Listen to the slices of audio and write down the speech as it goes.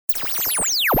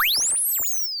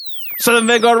Southern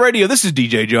Vanguard Radio. This is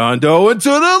DJ John Doe, and to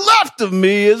the left of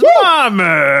me is my man.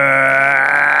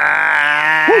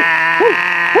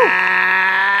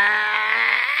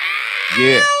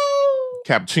 Yeah.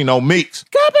 Cappuccino Mix.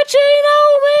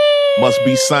 Cappuccino Mix. Must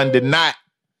be Sunday night.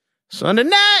 Sunday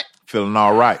night. Feeling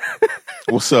all right.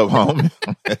 What's up, homie?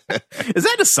 Is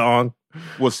that the song?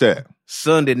 What's that?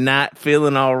 Sunday night,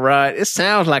 feeling all right. It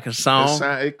sounds like a song.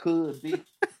 It could be.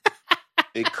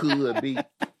 It could be.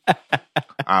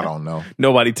 I don't know.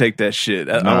 Nobody take that shit.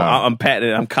 I'm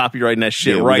patenting. I'm copywriting that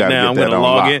shit right now. I'm going to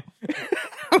log in.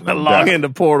 I'm going to log in the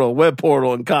portal, web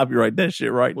portal, and copyright that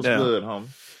shit right now. What's good, homie?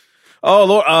 Oh,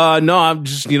 Lord. No, I'm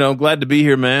just, glad to be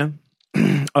here, man.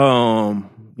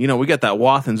 We got that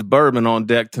Watkins bourbon on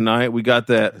deck tonight. We got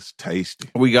that. It's tasty.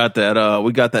 We got that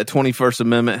 21st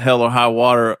Amendment, hell or high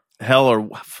water.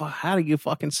 How do you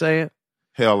fucking say it?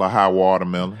 Hell or high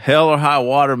watermelon. Hell or high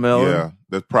watermelon. Yeah,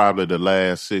 that's probably the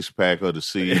last 6-pack of the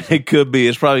season. It could be.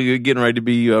 It's probably getting ready to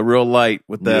be real light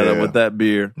with that with that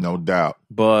beer. No doubt.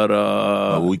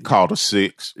 But we caught a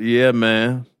 6. Yeah,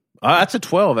 man. That's a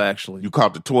 12, actually. You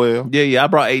caught the 12? Yeah. I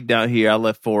brought 8 down here. I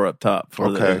left 4 up top. For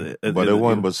okay, but there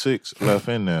wasn't but 6 left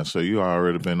in there, so you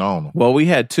already been on them. Well, we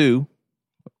had 2,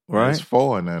 right? There's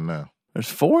 4 in there now. There's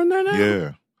 4 in there now?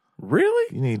 Yeah.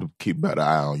 Really? You need to keep a better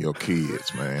eye on your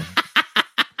kids, man.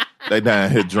 They down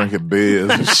here drinking beers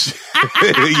and shit.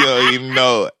 You don't even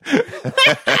know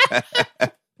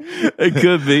it. It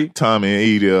could be. Tommy and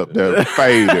Edie up there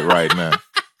faded right now.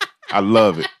 I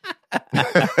love it.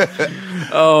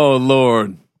 Oh,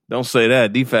 Lord. Don't say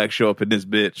that. DFAC show up in this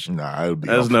bitch. Nah, it'll be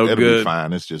good. Be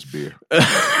fine. It's just beer.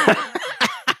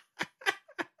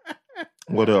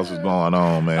 What else is going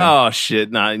on, man? Oh, shit.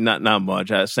 Not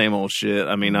much. Same old shit.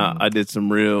 I mean, I did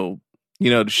some real,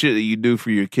 the shit that you do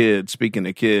for your kids, speaking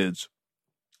of kids.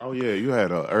 Oh, yeah. You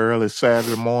had an early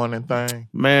Saturday morning thing?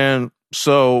 Man,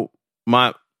 so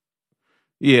my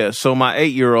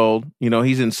 8-year-old,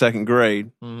 he's in 2nd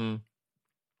grade. Mm-hmm.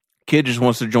 Kid just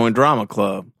wants to join drama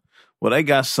club. Well, they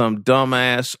got some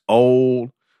dumbass,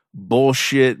 old,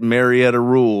 bullshit Marietta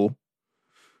rule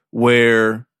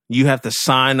where you have to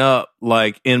sign up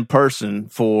like in person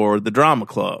for the drama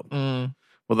club. Mm.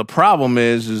 Well, the problem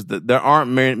is that there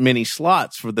aren't many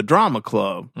slots for the drama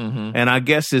club. Mm-hmm. And I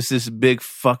guess it's this big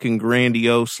fucking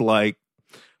grandiose like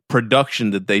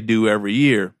production that they do every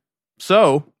year.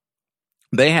 So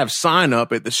they have sign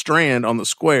up at the Strand on the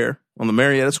square, on the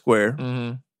Marietta Square.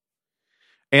 Mm-hmm.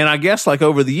 And I guess like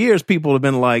over the years, people have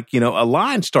been like, a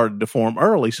line started to form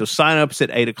early. So sign ups at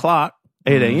 8 o'clock,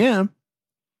 8 a.m.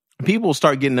 People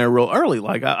start getting there real early.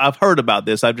 Like I've heard about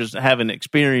this. I just haven't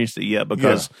experienced it yet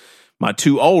because my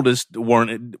 2 oldest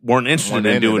weren't interested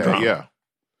in doing drama. Yeah.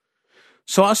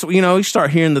 So you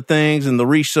start hearing the things and the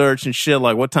research and shit.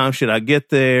 Like, what time should I get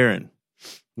there? And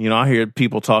I hear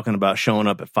people talking about showing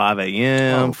up at 5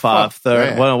 a.m.,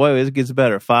 5:30. Well, wait, it gets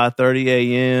better. 5:30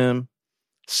 a.m.,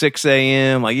 6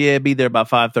 a.m. Like, yeah, be there by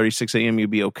 5:30, 6 a.m. You'll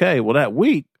be okay. Well, that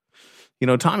week,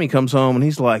 Tommy comes home and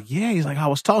he's like, I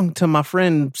was talking to my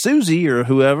friend Susie or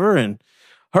whoever, and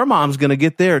her mom's going to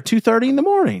get there at 2:30 in the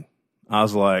morning. I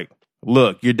was like,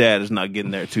 look, your dad is not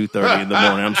getting there at 2:30 in the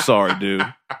morning. I'm sorry, dude.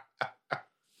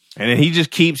 And then he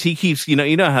keeps, you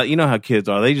know how kids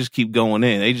are. They just keep going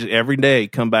in. They just every day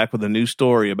come back with a new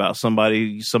story about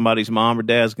somebody's mom or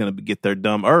dad's going to get there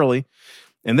dumb early.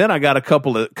 And then I got a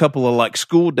couple of like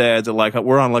school dads that like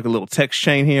we're on like a little text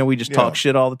chain here. We just talk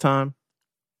shit all the time.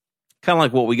 Kind of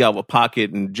like what we got with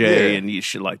Pocket and Jay and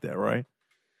shit like that, right?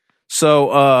 So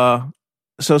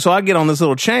I get on this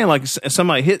little chain, like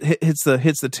somebody hits the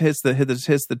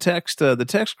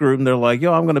text group, and they're like,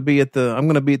 "Yo, I'm gonna be at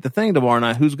the thing tomorrow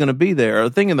night. Who's gonna be there? Or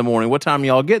the thing in the morning? What time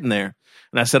y'all getting there?"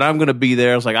 And I said, "I'm gonna be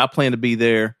there." I was like, "I plan to be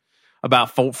there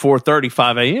about 4:30,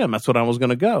 5 a.m. That's what I was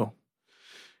gonna go."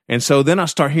 And so then I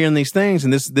start hearing these things,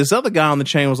 and this other guy on the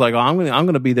chain was like, "Oh, I'm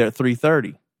gonna be there at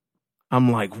 3:30."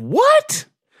 I'm like, "What?"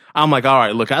 I'm like, all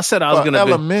right, look, I said I was going to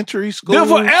be. Elementary school? Dude,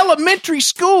 for elementary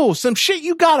school, some shit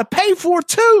you got to pay for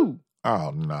too.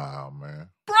 Oh, nah, man.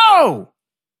 Bro.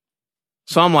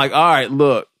 So I'm like, all right,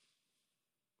 look,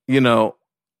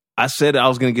 I said I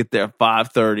was going to get there at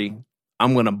 5:30.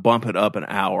 I'm going to bump it up an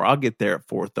hour. I'll get there at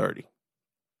 4:30.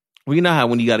 Well, you know how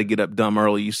when you got to get up dumb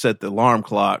early, you set the alarm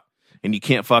clock and you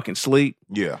can't fucking sleep?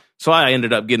 Yeah. So I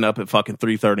ended up getting up at fucking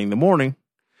 3:30 in the morning.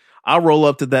 I roll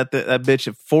up to that bitch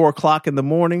at 4 o'clock in the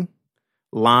morning,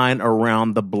 line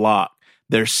around the block.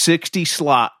 There's 60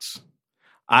 slots.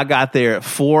 I got there at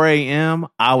 4 a.m.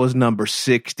 I was number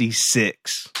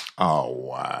 66. Oh,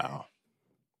 wow.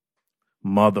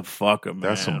 Motherfucker, man.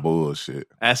 That's some bullshit.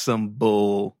 That's some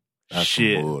bullshit. That's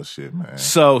shit. Some bullshit, man.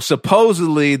 So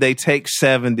supposedly they take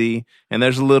 70 and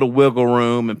there's a little wiggle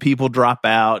room and people drop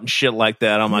out and shit like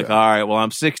that. I'm like, all right, well,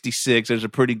 I'm 66. There's a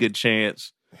pretty good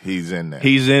chance he's in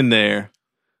there.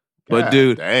 But God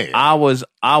dude, damn. I was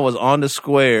on the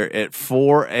square at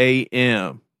 4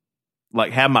 a.m.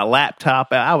 Like had my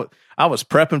laptop out. I was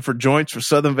prepping for joints for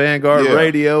Southern Vanguard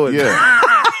Radio and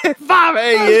at 5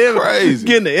 a.m. Crazy.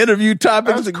 Getting the interview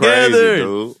topics That's together. crazy,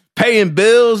 dude. Paying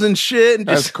bills and shit. And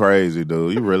That's crazy,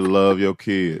 dude. You really love your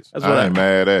kids. I ain't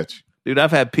mad at you. Dude,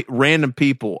 I've had random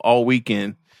people all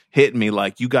weekend hitting me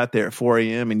like, you got there at 4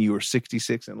 a.m. and you were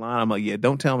 66 in line. I'm like, yeah,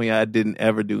 don't tell me I didn't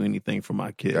ever do anything for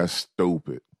my kids. That's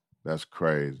stupid. That's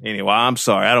crazy. Anyway, I'm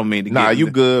sorry. I don't mean to you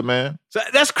good, man. So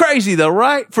that's crazy, though,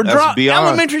 right? For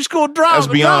elementary school drama. That's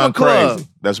beyond club. crazy.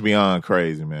 That's beyond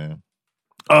crazy, man.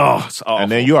 Oh, it's awful.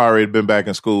 And then you already been back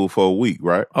in school for a week,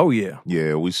 right? Oh, yeah.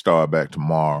 Yeah, we start back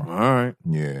tomorrow. All right.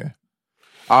 Yeah.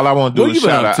 All I want to do is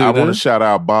shout out. I want to shout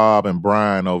out Bob and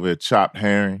Brian over at Chopped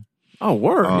Herring. Oh,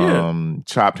 word, yeah.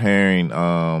 Chopped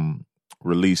Herring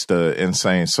released the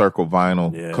Insane Circle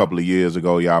vinyl a couple of years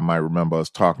ago. Y'all might remember us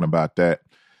talking about that.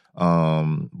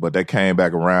 But they came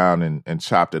back around and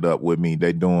chopped it up with me.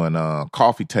 They doing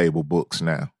coffee table books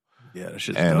now. Yeah, that's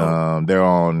just and they're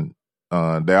on.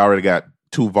 They already got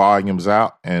 2 volumes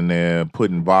out, and they're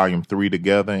putting volume 3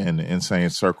 together, and the Insane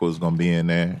Circle is going to be in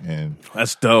there. And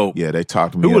that's dope. Yeah, they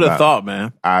talked to me. Who would have thought,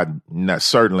 man?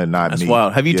 Certainly not that's me. That's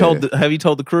wild. Have you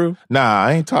told the crew? Nah,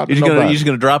 I ain't talking to nobody. You just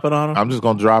gonna drop it on them? I'm just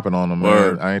gonna drop it on them,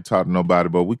 man. I ain't talking to nobody.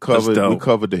 But we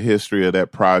covered the history of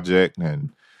that project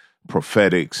and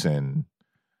prophetics and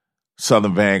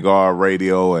Southern Vanguard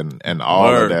Radio and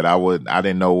all of that. I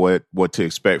didn't know what to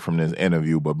expect from this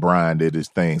interview, but Brian did his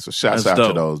thing. So shouts out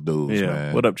to those dudes,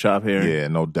 man. What up, Chop Herring? Yeah,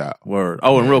 no doubt. Word.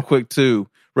 Oh, and real quick too,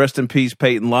 rest in peace,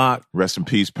 Peyton Locke. Rest in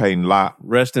peace, Peyton Locke.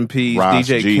 Rest in peace, Rise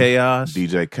DJ G. Chaos.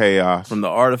 DJ Chaos. From the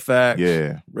Artifacts.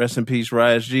 Yeah. Rest in peace,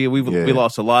 Rise G. We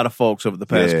lost a lot of folks over the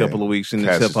past couple of weeks in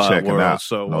this hip hop world. Out.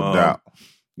 So no doubt.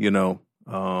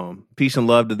 Peace and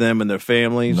love to them and their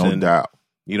families. No doubt.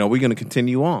 We're going to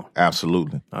continue on.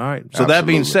 Absolutely. All right. So that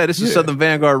being said, this is Southern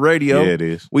Vanguard Radio. Yeah, it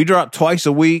is. We drop twice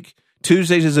a week.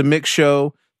 Tuesdays is a mix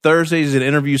show. Thursdays is an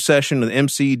interview session with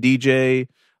MC, DJ.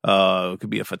 It could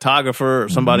be a photographer or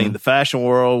somebody in the fashion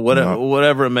world,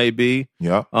 whatever it may be.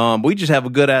 Yeah. We just have a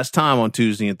good ass time on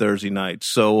Tuesday and Thursday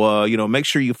nights. So, make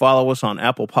sure you follow us on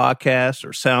Apple Podcasts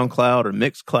or SoundCloud or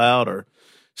Mixcloud or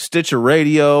Stitcher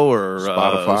Radio or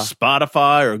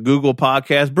Spotify or Google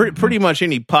Podcasts. Pretty much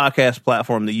any podcast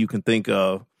platform that you can think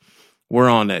of. We're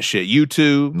on that shit.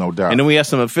 YouTube. No doubt. And then we have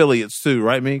some affiliates too,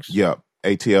 right, Meeks? Yep.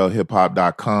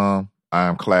 ATLHipHop.com.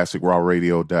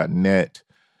 IamClassicRawRadio.net.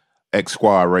 X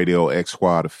Squad Radio, X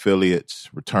Squad affiliates,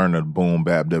 Return of the Boom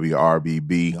Bap,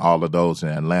 WRBB, all of those in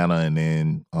Atlanta. And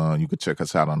then you can check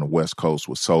us out on the West Coast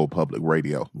with Soul Public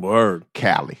Radio. Word.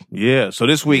 Cali. Yeah. So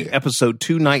this week, episode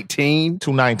 219.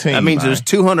 219. That means there's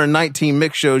 219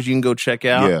 mix shows you can go check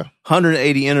out. Yeah.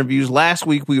 180 interviews. Last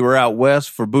week we were out west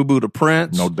for Boo Boo the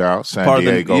Prince. No doubt. San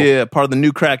Diego. Part of the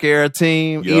New Crack Era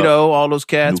team. Yep. Ito, all those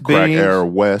cats. New Crack Era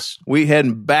West. We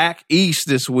heading back east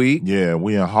this week. Yeah,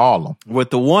 we in Harlem. With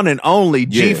the one and only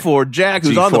G4 Jack,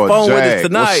 who's on the phone with us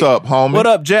tonight. What's up, homie? What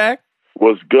up, Jack?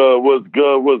 What's good?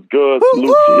 Salute to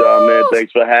y'all, man.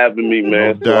 Thanks for having me,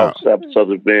 man. No doubt.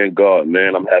 Southern Vanguard,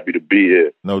 man. I'm happy to be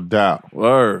here. No doubt.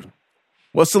 Word.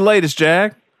 What's the latest,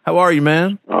 Jack? How are you,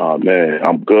 man? Oh, man,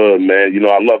 I'm good, man.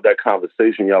 I love that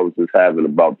conversation y'all was just having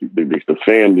about the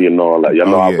family and all that. Y'all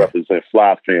know I represent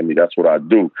Fly Family. That's what I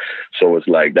do. So it's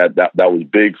like that was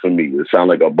big for me. It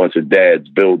sounded like a bunch of dads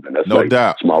building. That's no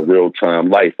doubt. It's my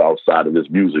real-time life outside of this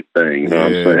music thing. You know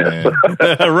what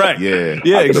I'm saying? Right.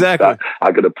 Yeah, exactly.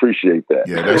 I could appraught that.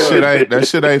 Yeah, that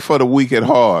shit ain't for the weak at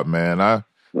heart, man.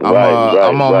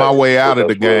 I'm on my way out of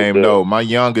the game though. My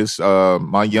youngest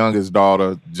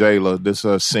daughter, Jayla, this is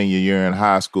her senior year in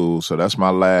high school, so that's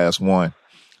my last one.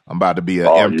 I'm about to be an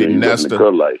empty nester.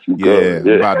 Good life. I'm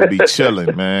about to be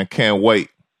chilling, man. Can't wait.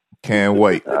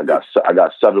 I got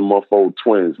 7-month-old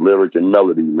twins, Lyric and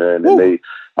Melody, man, and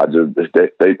I'm just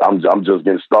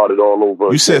getting started all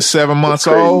over. You said 7 months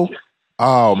old?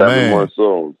 Oh, 7 months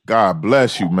old. God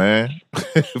bless you, man.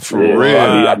 For real.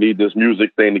 I need this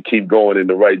music thing to keep going in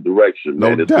the right direction,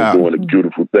 man. No It's been doing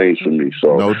beautiful things for me.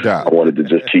 So no doubt. I wanted to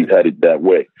just keep headed that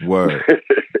way. Word.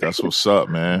 That's what's up,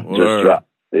 man.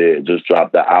 Just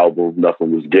dropped the album.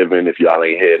 Nothing Was Given. If y'all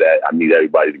ain't hear that, I need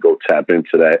everybody to go tap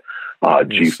into that.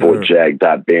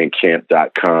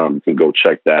 G4jag.bandcamp.com. You can go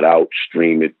check that out,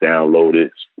 stream it, download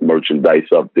it, merchandise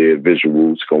up there,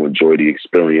 visuals, go enjoy the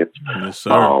experience. Yes,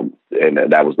 sir. And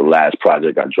that was the last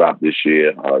project I dropped this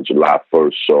year, July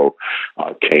 1st. So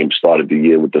started the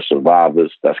year with The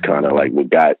Survivors. That's kind of like what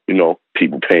got,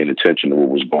 people paying attention to what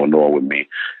was going on with me.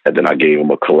 And then I gave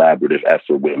them a collaborative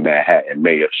effort with Manhattan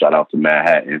Mayor. Shout out to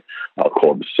Manhattan,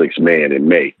 called The Sixth Man in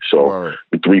May. So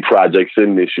the 3 projects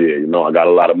in this year, I got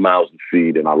a lot of mouths to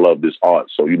feed and I love this art.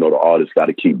 So, the artist got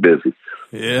to keep busy.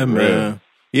 Yeah, man.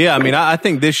 Yeah, I mean, I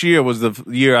think this year was the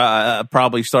year I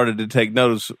probably started to take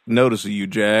notice of you,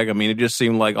 Jag. I mean, it just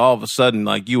seemed like all of a sudden,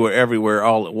 like you were everywhere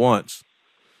all at once.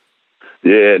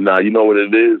 Yeah, you know what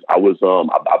it is? I've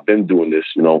been doing this,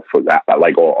 for I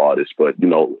like all artists, but,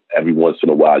 every once in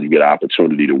a while you get an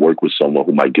opportunity to work with someone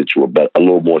who might get you a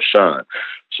little more shine.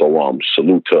 So,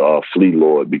 salute to Flea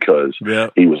Lord, because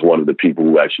he was one of the people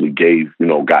who actually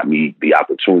got me the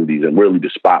opportunities and really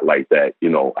the spotlight that,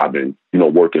 I've been,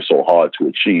 working so hard to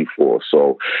achieve for.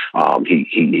 So,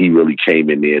 he really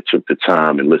came in there, took the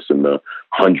time and listened to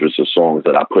hundreds of songs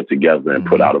that I put together and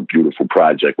put out a beautiful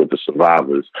project with The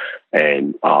Survivors.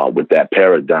 And with that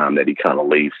paradigm that he kind of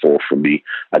laid forth for me,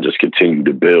 I just continued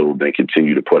to build and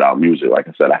continue to put out music. Like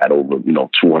I said, I had over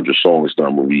 200 songs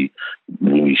done when we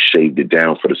shaved it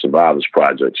down for the Survivors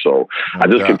project. So I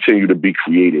just continue to be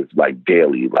creative, like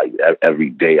daily, like every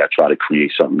day I try to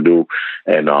create something new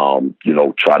and,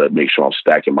 try to make sure I'm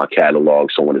stacking my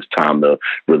catalog. So when it's time to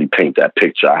really paint that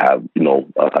picture, I have,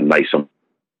 a nice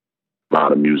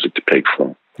amount of music to pick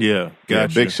from. Yeah,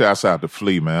 gotcha. Big shouts out to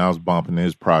Flea, man. I was bumping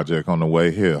his project on the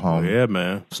way here, homie. Yeah,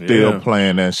 man. Still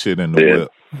playing that shit in the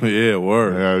whip. Yeah,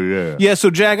 word. Hell yeah. Yeah, so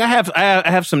Jag, I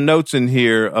have some notes in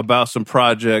here about some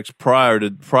projects prior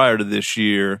to this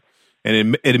year,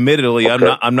 and admittedly,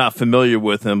 I'm not familiar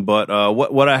with them, but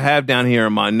what I have down here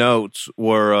in my notes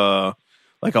were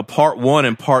like a part 1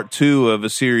 and part 2 of a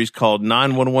series called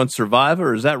 911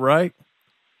 Survivor. Is that right?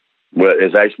 Well,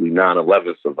 it's actually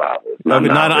 9/11 Survivor.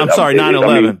 I'm sorry,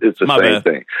 9/11. It's the same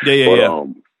thing. I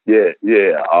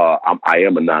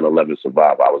am a 9/11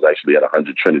 survivor. I was actually at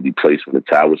 100 Trinity Place when the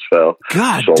towers fell.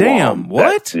 God damn!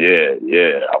 What?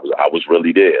 I was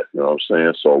really there. You know what I'm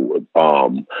saying? So,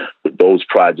 with those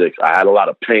projects, I had a lot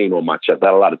of pain on my chest. I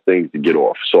had a lot of things to get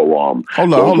off. So,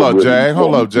 hold up,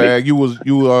 Jag. You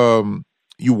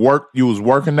was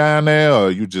working down there,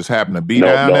 or you just happened to be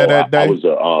down there that day?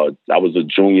 I was a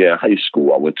junior in high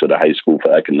school. I went to the High School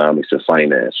for Economics and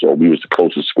Finance. So we was the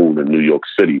closest school in New York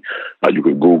City. You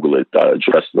can Google it.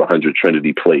 Address is 100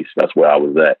 Trinity Place. That's where I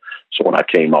was at. So when I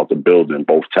came out the building,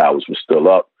 both towers were still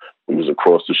up. We was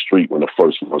across the street when the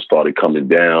first one started coming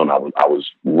down. I was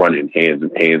running hands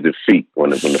and feet when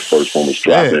the first one was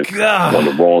dropping on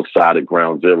the wrong side of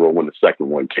ground zero when the second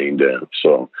one came down.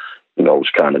 So. It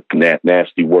was kind of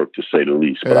nasty work, to say the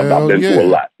least. But I've been through a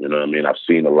lot. You know what I mean? I've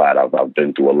seen a lot. I've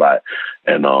been through a lot.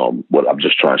 And I'm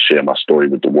just trying to share my story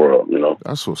with the world,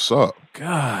 That's what's up.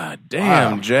 God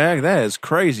damn, wow. Jag. That is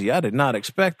crazy. I did not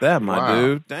expect that, my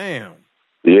dude. Damn.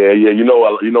 Yeah. You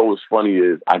know what's funny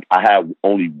is I have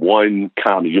only one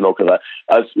comment, because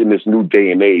us in this new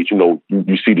day and age,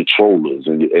 you see the trollers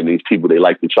and these people, they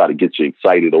like to try to get you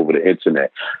excited over the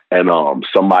internet. And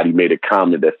somebody made a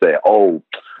comment that said, oh,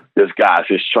 this guy's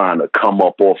just trying to come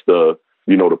up off the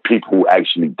people who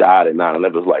actually died at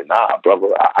 9/11. It's like, nah, brother,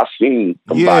 I seen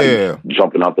somebody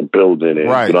jumping out the building and, you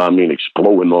know what I mean,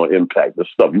 exploding on impact and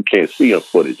stuff. You can't see in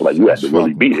footage. Like, you had to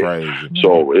really be there.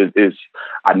 So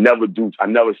I never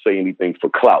say anything for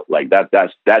clout. Like,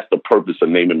 that's the purpose of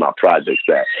naming my projects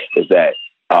that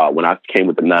when I came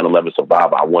with the 9/11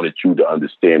 Survivor, I wanted you to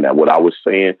understand that what I was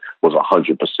saying was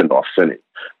 100% authentic.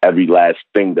 Every last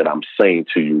thing that I'm saying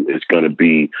to you is going to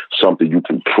be something you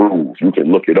can prove. You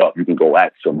can look it up. You can go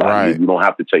ask somebody. You don't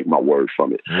have to take my word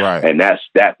from it. And that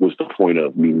was the point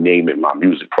of me naming my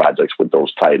music projects with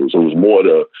those titles. It was more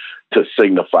to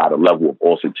signify the level of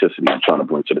authenticity I'm trying to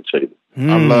bring to the table.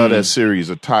 I love that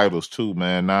series of titles too,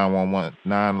 man. 911,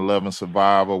 9/11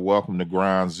 Survivor, Welcome to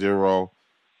Ground Zero.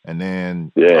 And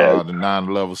then the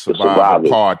 9/11 Survivor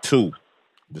Part 2,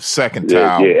 the second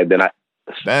time. Yeah,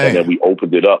 and then we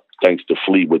opened it up thanks to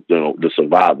Flea with the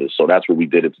Survivors. So that's what we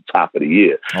did at the top of the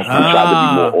year. We tried to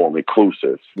be more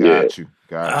all-inclusive. Got you.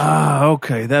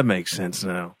 Okay, that makes sense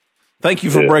now. Thank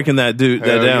you for breaking that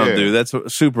down, dude. That's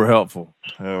super helpful.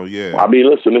 Hell yeah. I mean,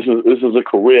 listen, this is a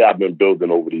career I've been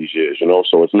building over these years,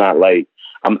 so it's not like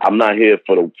I'm not here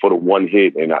for the one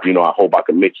hit, and I hope I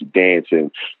can make you dance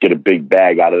and get a big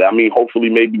bag out of that. I mean, hopefully,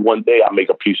 maybe one day I make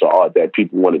a piece of art that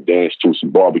people want to dance to, some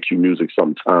barbecue music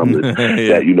sometime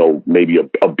that maybe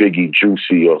a Biggie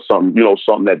Juicy or something,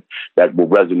 something that will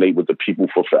resonate with the people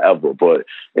for forever. But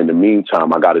in the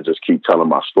meantime, I got to just keep telling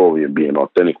my story and being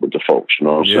authentic with the folks. You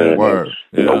know what I'm saying?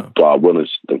 Word. God willing,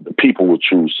 the people will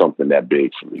choose something that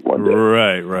big for me one day.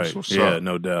 Right. Yeah,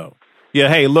 no doubt. Yeah,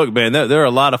 hey, look, man, there are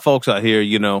a lot of folks out here,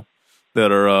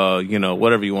 that are,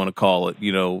 whatever you want to call it,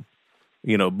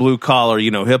 blue collar,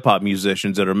 hip hop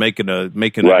musicians that are making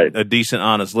a decent,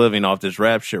 honest living off this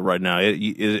rap shit right now.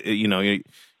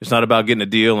 It's not about getting a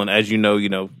deal, and as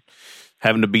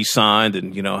having to be signed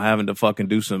and having to fucking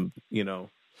do some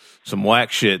some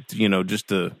whack shit, just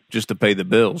to pay the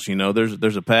bills.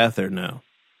 There's a path there now,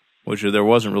 which there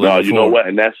wasn't really. No, before. You know what,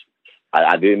 and that's.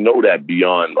 I didn't know that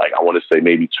beyond, I want to say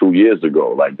maybe 2 years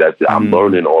ago. I'm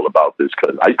learning all about this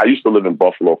because I used to live in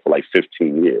Buffalo for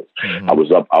 15 years. Mm-hmm. I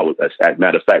was, as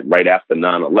matter of fact, right after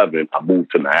 9/11, I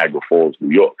moved to Niagara Falls,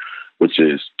 New York, which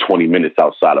is 20 minutes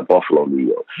outside of Buffalo, New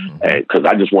York. Mm-hmm. And because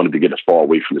I just wanted to get as far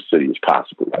away from the city as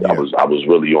possible. I was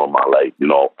really on my,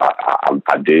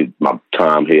 I did my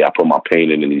time here. I put my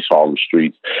pain in these Harlem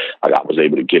streets. I was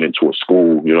able to get into a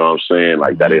school, you know what I'm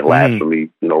saying? That didn't last for me,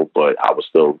 but I was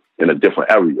still in a different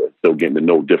area, still getting to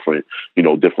know different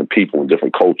people and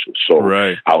different cultures. So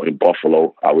out in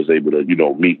Buffalo, I was able to,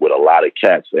 meet with a lot of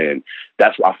cats. And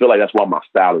I feel like that's why my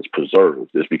style is preserved,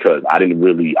 is because I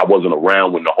wasn't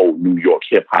around when the whole New York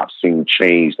hip hop scene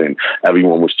changed and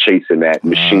everyone was chasing that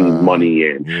machine money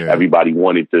and everybody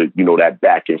wanted to, that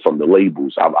backing from the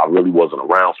labels. I really wasn't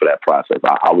around for that process.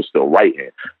 I was still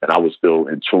writing and I was still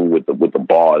in tune with the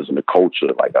bars and the culture.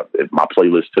 My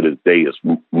playlist to this day is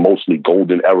mostly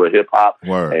golden era hip hop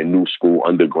and new school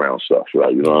underground stuff,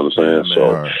 right? You know what I'm saying?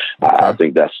 So I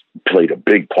think that's played a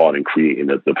big part in creating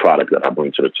the product that I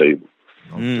bring to the table.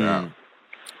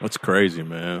 That's crazy,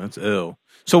 man. That's ill.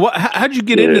 So how'd you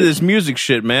get into this music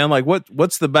shit, man?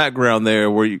 What's the background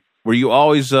there? Were you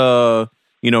always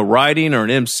writing or an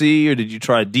MC, or did you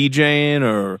try DJing,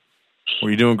 or were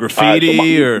you doing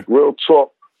graffiti or real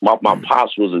talk? My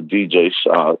pops was a DJ,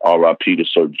 R.I.P. to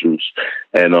Sir Juice.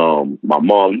 And my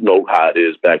mom, you know how it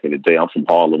is back in the day. I'm from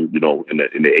Harlem, in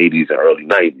the 80s and early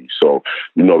 90s. So,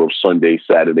 those Sunday,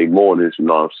 Saturday mornings, you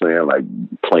know what I'm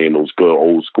saying? Playing those good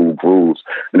old school grooves.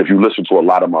 And if you listen to a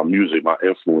lot of my music, my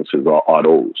influences are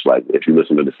those. If you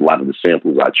listen to a lot of the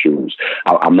samples I choose,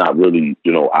 I'm not really,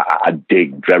 I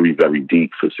dig very, very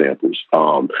deep for samples.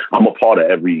 I'm a part of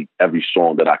every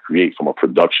song that I create from a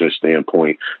production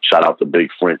standpoint. Shout out to Big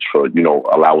French for,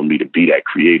 allowing me to be that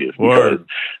creative. Because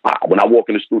when I walk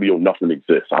in the studio, nothing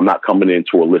exists. I'm not coming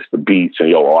into a list of beats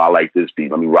and, I like this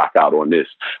beat. Let me rock out on this.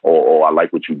 Or I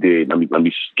like what you did. Let me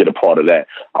get a part of that.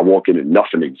 I walk in and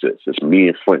nothing exists. It's me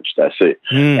and French. That's it.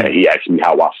 And he asked me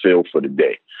how I feel for the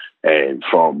day. And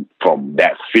from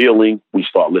that feeling, we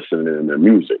start listening to the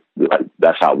music.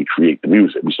 That's how we create the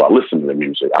music. We start listening to the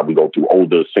music. We go through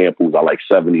older samples. I like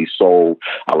 70s soul.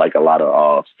 I like a lot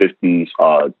of 50s.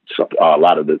 A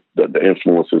lot of the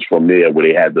influences from there, where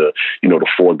they had the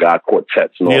four guy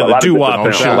quartets and all. Yeah, the doo-wop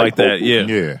and shit like that.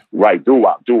 Yeah, right.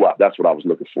 Doo-wop. That's what I was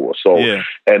looking for. So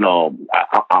and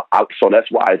so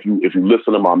that's why if you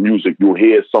listen to my music, you'll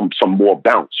hear some more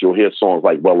bounce. You'll hear songs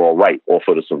like Well All Right or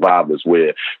For the Survivors,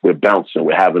 where we're bouncing,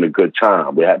 we're having a good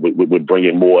time. We're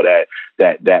bringing more of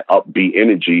that upbeat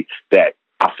energy that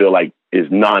I feel like is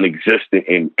non-existent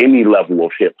in any level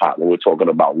of hip hop when we're talking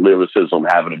about lyricism,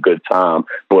 having a good time,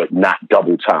 but not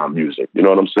double time music. You know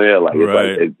what I'm saying?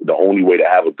 The only way to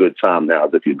have a good time now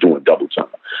is if you're doing double time.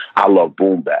 I love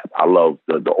boom bap. I love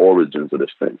the origins of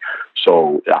this thing.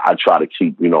 So I try to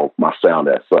keep, my sound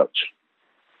as such.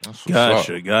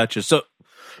 Gotcha.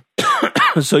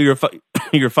 So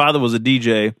your father was a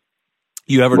DJ.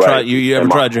 You ever tried? You ever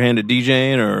tried your hand at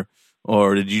DJing,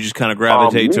 or did you just kind of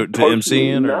gravitate to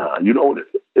MCing? Nah,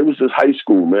 it was just high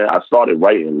school, man. I started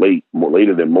writing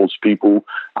later than most people.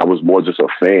 I was more just a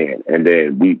fan, and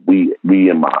then we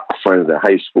and my friends in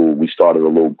high school, we started a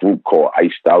little group called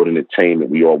Iced Out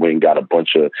Entertainment. We all went and got a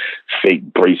bunch of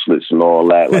fake bracelets and all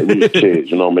that. We were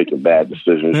kids, making bad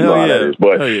decisions. You know how that is.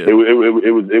 But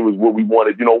it was what we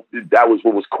wanted. That was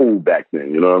what was cool back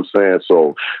then. You know what I'm saying?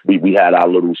 So we had our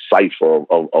little cipher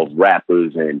of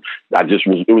rappers, and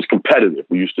it was competitive.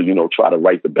 We used to try to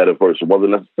write the better verse. It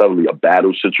wasn't necessarily a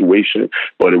battle situation,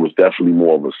 but it was definitely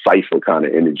more of a cipher kind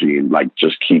of energy, and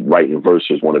just keep writing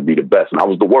verses, want to be the best. And I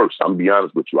was the worst. I'm gonna be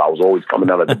honest with you. I was always coming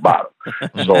out at the bottom.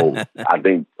 So I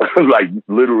think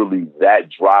literally that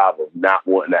drive of not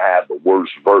wanting to have the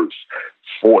worst verse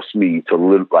forced me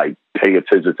to like pay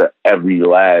attention to every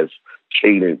last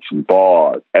cadence,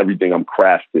 bar, everything I'm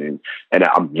crafting, and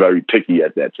I'm very picky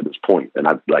at that to this point. And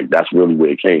that's really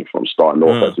where it came from, starting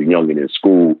off as a youngin' in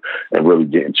school and really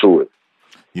getting to it.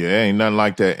 Yeah, ain't nothing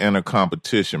like that inner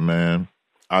competition, man.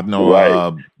 I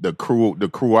know the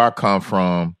crew I come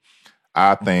from,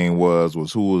 our thing was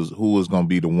who was gonna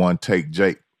be the one take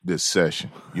Jake this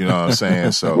session. You know what I'm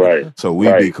saying? So so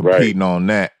we be competing on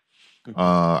that.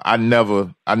 I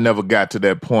never got to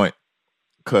that point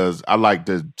because I like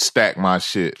to stack my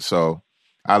shit. So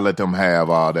I let them have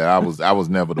all that. I was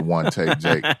never the one take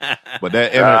Jake. But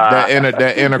that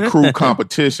inner crew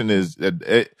competition is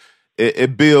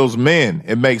it builds men.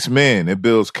 It makes men. It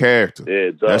builds character. Yeah,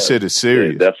 it does. That shit is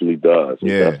serious. Yeah, it definitely does. It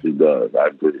definitely does. I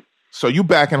agree. So you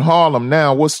back in Harlem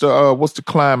now. What's the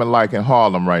climate like in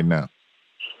Harlem right now?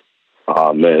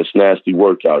 Man, it's nasty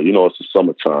work out. You know, it's the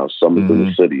summertime. Summer's in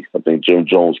the city. I think Jim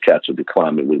Jones captured the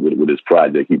climate with his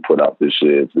project he put out this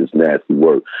year. It's nasty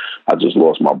work. I just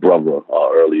lost my brother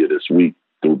earlier this week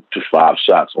through 5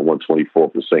 shots on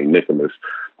 124th of St. Nicholas,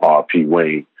 R.P.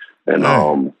 Wayne.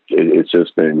 And it's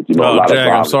just been, a lot Jack, of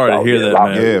violence. I'm sorry to hear that,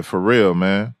 man. Yeah, for real,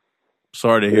 man.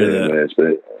 Sorry to hear that. Man, it's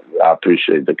been, I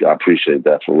appreciate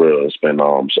that for real. It's been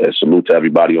a salute to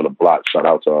everybody on the block. Shout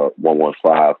out to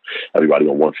 115, everybody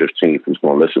on 115 who's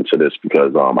going to listen to this,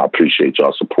 because I appreciate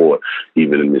y'all support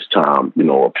even in this time,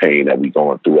 of pain that we're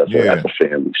going through as a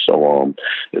family. So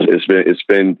it's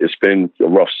been a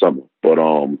rough summer, but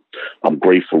I'm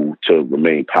grateful to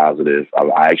remain positive.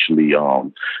 I actually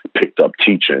picked up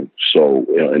teaching. So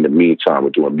in the meantime, we're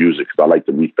doing music because I like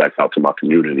to reach back out to my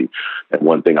community. And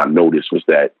one thing I noticed was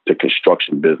that the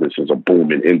construction business is a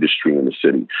booming industry in the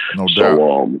city. No doubt.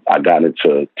 So I got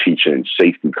into teaching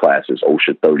safety classes,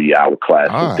 OSHA 30-hour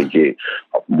classes to get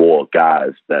more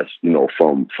guys that's,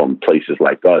 from places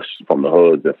like us, from the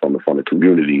hoods and from the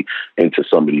community into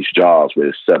some of these jobs where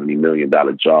it's $70 million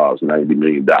jobs, $90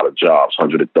 million jobs,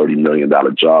 $130 million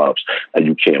jobs, and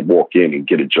you can't walk in and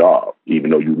get a job,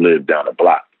 even though you live down the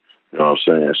block. You know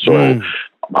what I'm saying?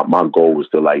 So my goal was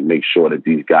to make sure that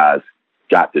these guys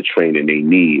got the training they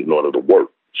need in order to work.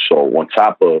 So on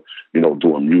top of,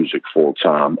 doing music full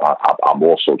time, I'm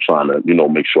also trying to,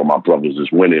 make sure my brothers is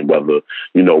winning, whether,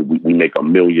 we make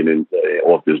 $1 million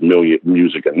off this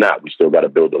music or not. We still got to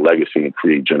build a legacy and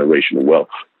create generational wealth.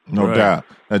 No doubt.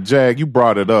 Now, Jag, you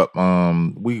brought it up.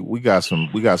 We got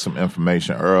some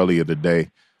information earlier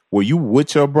today. Were you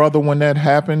with your brother when that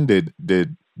happened?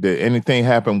 Did anything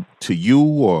happen to you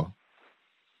or?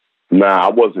 Nah, I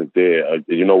wasn't there.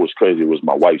 What's crazy? It was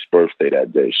my wife's birthday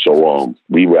that day. So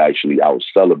we were actually out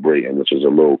celebrating, which is a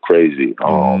little crazy.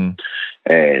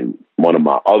 And one of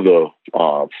my other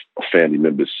family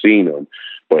members seen him,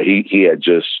 but he had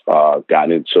just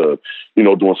gotten into,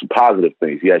 doing some positive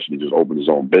things. He actually just opened his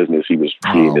own business. He was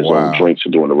creating his own drinks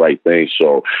and doing the right thing.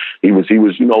 So he was,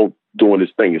 doing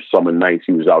his thing. His summer nights,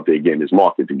 he was out there getting his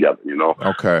market together,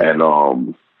 Okay.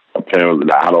 And apparently,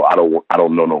 I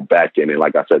don't know no back end. And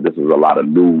like I said, this is a lot of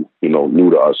new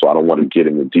to us. So I don't want to get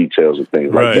into details of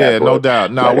things like that. Yeah, no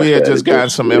doubt. No, we had just gotten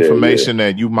some information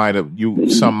that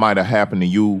something might have happened to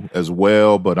you as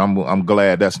well. But I'm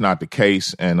glad that's not the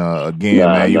case. And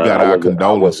man, you got our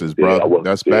condolences, brother.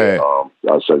 That's bad.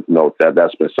 I said, no,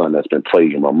 that's been something that's been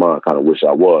plaguing my mind. Kind of wish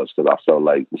I was, because I felt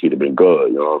like he'd have been good.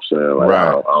 You know what I'm saying? Like,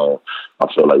 right.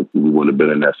 I feel like we wouldn't have been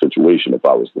in that situation if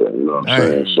I was there. You know what I'm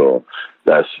saying? So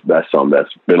that's something that's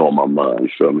been on my mind. You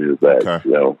feel me? Is that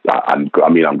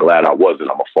I'm glad I wasn't.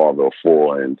 I'm a father of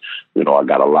 4, and I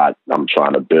got a lot I'm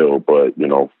trying to build. But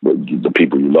the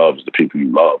people you love is the people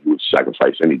you love. You would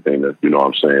sacrifice anything to, what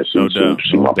I'm saying,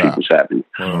 see my people's happy.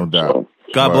 No doubt. So,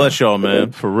 God bless y'all,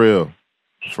 man. For real.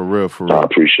 I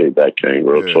appreciate that, King.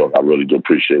 Real talk. I really do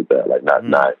appreciate that. Like, not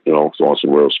on some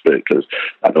real spit, because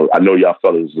I know y'all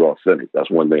fellas is authentic.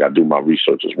 That's one thing I do my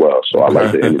research as well. So I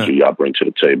like the energy y'all bring to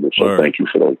the table. So thank you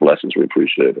for those blessings. We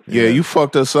appreciate it. Yeah, you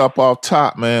fucked us up off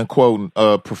top, man, quoting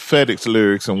Prophetics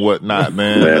lyrics and whatnot,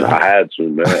 man. Man, I had to,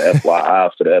 man.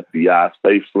 FYI for the FBI,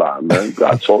 stay fly, man.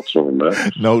 Gotta talk to him,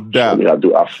 man. No doubt.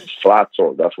 I fly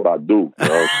talk. That's what I do. You know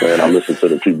what I'm saying? I listen to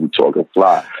the people talking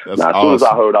fly. That's now, as soon as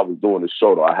I heard I was doing the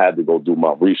show, I had to go do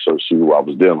my research, see who I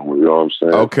was dealing with. You know what I'm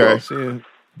saying? Okay. So,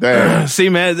 damn. See,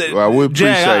 man, well, we appreciate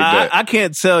that. I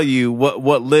can't tell you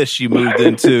what list you moved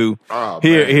into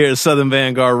here at Southern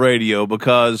Vanguard Radio,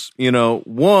 because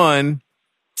one,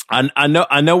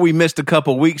 I know we missed a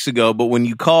couple weeks ago, but when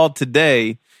you called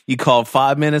today, you called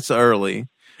 5 minutes early.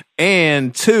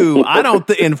 And two, I don't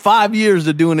in 5 years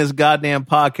of doing this goddamn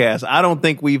podcast, I don't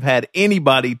think we've had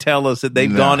anybody tell us that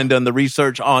they've gone and done the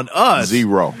research on us.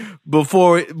 Zero.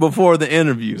 Before the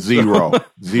interview. Zero.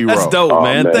 That's dope,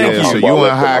 man. Thank you. So you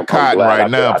in high cotton right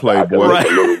now, Playboy. Right.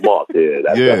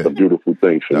 That's a beautiful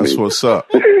thing for me. That's what's up.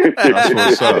 That's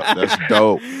what's up. That's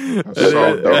dope. That's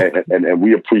so dope. And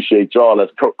we appreciate y'all as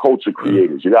culture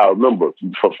creators. You gotta remember,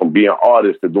 from being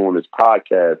artists to doing this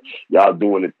podcast, y'all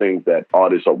doing the things that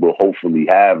artists will hopefully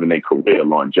have in their career,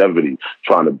 longevity,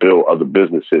 trying to build other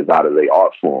businesses out of their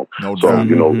art form. No so, doubt.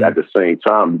 you know, at the same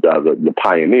time, you guys are the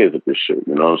pioneers of this shit.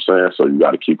 You know what I'm saying? So you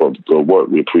got to keep up the good work.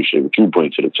 We appreciate what you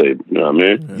bring to the table. You know what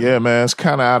I mean? Yeah, man. It's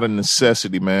kind of out of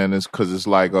necessity, man. It's because it's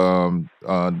like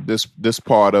this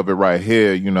part of it right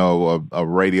here, you know, a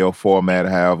radio format,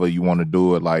 however you want to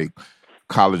do it, like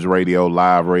college radio,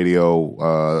 live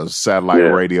radio,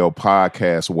 satellite radio,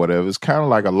 podcast, whatever. It's kind of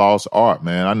like a lost art,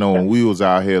 man. I know when we was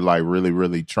out here like really,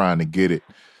 really trying to get it,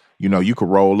 you know, you could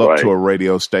roll up to a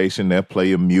radio station, they'll play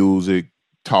your music,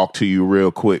 talk to you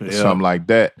real quick or something like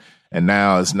that. And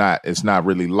now it's not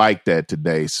really like that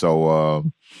today. So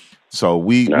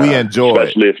we enjoy it.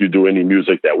 Especially if you do any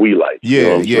music that we like.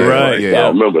 Yeah, I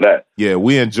remember that. Yeah,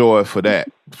 we enjoy it for that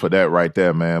right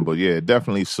there, man. But yeah,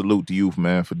 definitely salute to you,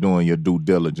 man, for doing your due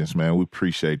diligence, man. We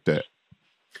appreciate that.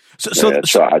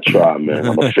 I try, man.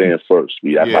 I'm a fan first.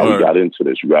 That's how we got into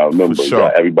this. You gotta remember,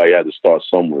 everybody had to start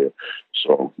somewhere.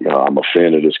 So, you know, I'm a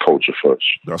fan of this culture first.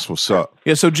 That's what's up.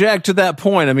 Yeah. So, Jack, to that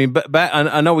point, I mean,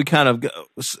 I know we kind of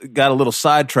got a little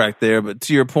sidetracked there, but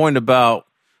to your point about,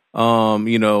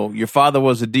 you know, your father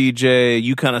was a DJ,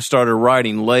 you kind of started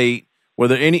writing late. Was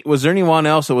there anyone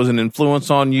else that was an influence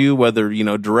on you, whether, you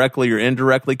know, directly or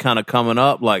indirectly, kind of coming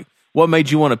up? Like, what made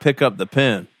you want to pick up the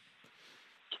pen?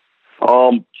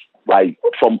 Like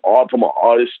from an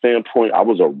artist standpoint, I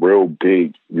was a real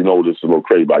big, you know, this is a little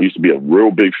crazy, but I used to be a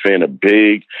real big fan of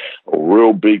Big, a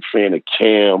real big fan of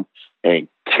Cam and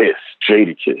Kiss,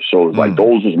 Jadakiss. So it's like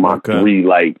those was my three,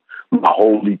 like my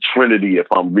holy trinity if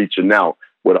I'm reaching out.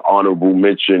 With an honorable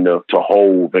mention to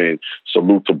Hove and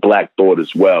salute to Black Thought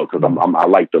as well, because I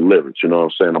like the lyrics. You know what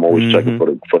I'm saying? I'm always checking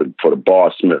for the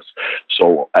bar smiths.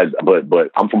 So,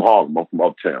 but I'm from Harlem. I'm from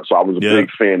Uptown. So I was a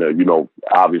big fan of, you know,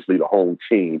 obviously the home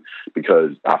team,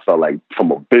 because I felt like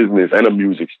from a business and a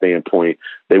music standpoint,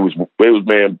 they was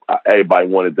man. Everybody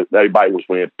was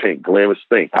wearing pink. Glamour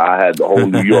Stink. I had the whole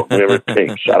New York wearing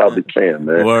pink. Shout out to Cam,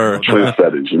 man.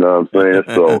 Trendsetters. You know what I'm saying?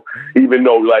 So even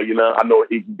though, like, you know, I know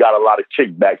he got a lot of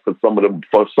kickback for some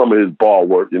of his bar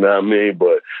work. You know what I mean?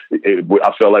 But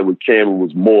I felt like with Cam, it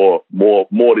was more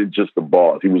than just the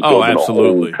bars. He was building a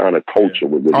whole kind of culture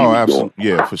with what he was doing.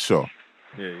 Yeah, for sure.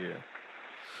 Yeah.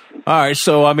 All right.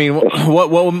 So, I mean,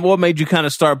 what made you kind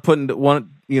of start putting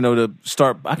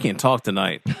I can't talk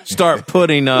tonight. Start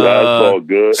putting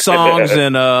songs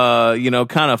and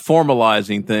kind of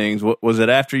formalizing things. Was it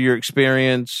after your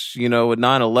experience, you know, with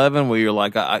 9/11, where you're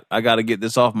like, I got to get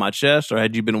this off my chest, or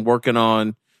had you been working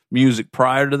on music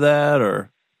prior to that,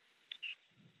 or?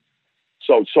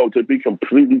 So to be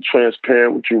completely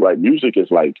transparent with you, like, music is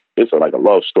like, it's like a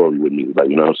love story with me. Like,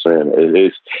 you know what I'm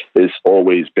saying? It's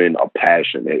always been a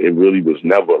passion. It really was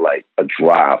never like a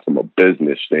drive from a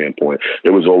business standpoint. It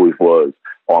was always oh,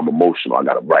 I'm emotional, I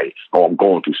gotta write. Oh, I'm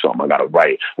going through something, I gotta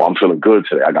write. Well, I'm feeling good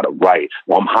today, I gotta write.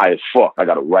 Well, I'm high as fuck, I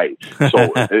gotta write.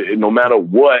 So no matter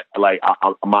what, like,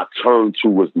 my turn to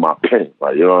was my pen.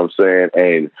 Like, you know what I'm saying?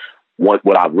 And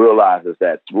what I realized is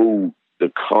that through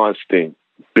the constant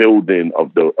building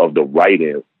of the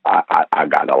writing, I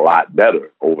got a lot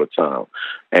better over time.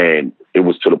 And it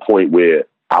was to the point where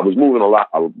I was moving a lot.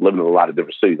 I was living in a lot of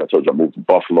different cities. I told you I moved to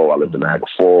Buffalo. I lived in Niagara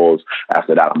Falls.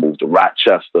 After that, I moved to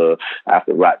Rochester.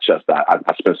 After Rochester, I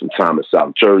spent some time in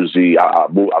South Jersey. I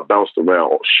bounced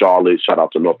around Charlotte. Shout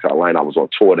out to North Carolina. I was on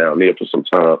tour down there for some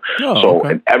time.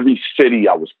 In every city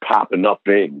I was popping up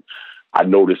in, I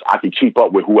noticed I could keep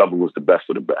up with whoever was the best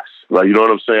of the best. Like, you know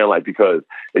what I'm saying? Like, because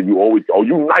if you always,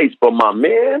 you nice, but my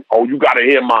man, you got to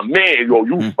hear my man.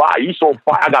 You fire. You so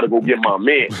fire, I got to go get my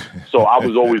man. So I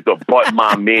was always the but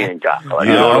my man guy. Like,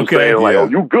 you know what I'm saying?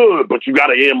 Like, you good, but you got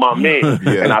to hear my man.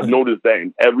 And I noticed that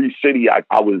in every city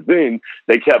I was in,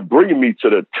 they kept bringing me to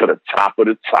the top of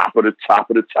the top of the top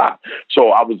of the top. So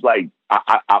I was like,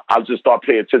 I just start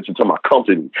paying attention to my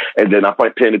company, and then I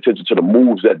start paying attention to the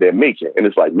moves that they're making. And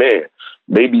it's like, man,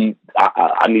 maybe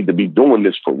I need to be doing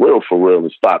this for real,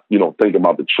 and stop, you know, thinking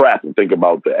about the trap and think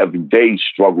about the everyday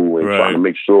struggle and trying to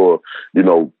make sure, you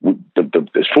know,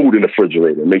 there's food in the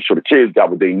refrigerator, and make sure the kids got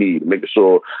what they need, and making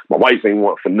sure my wife ain't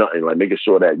want for nothing, like making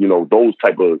sure that, you know, those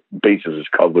type of bases is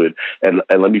covered, and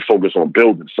let me focus on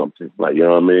building something, like, you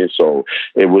know what I mean? So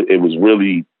it was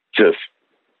really just.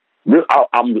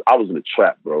 I was in the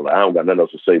trap, bro. Like, I don't got nothing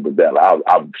else to say but that. Like,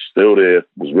 I'm still there,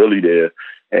 was really there,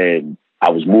 and I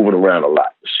was moving around a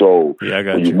lot. So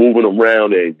when you're moving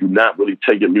around and you're not really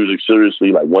taking music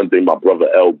seriously, like one thing my brother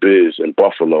L Biz in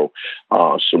Buffalo,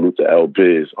 salute to L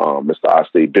Biz, Mr. I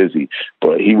Stay Busy,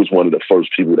 but he was one of the first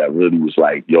people that really was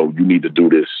like, yo, you need to do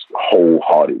this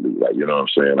wholeheartedly. Like, you know what I'm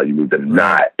saying? Like, you need to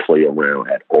not play around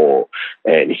at all.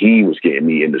 And he was getting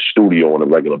me in the studio on a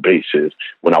regular basis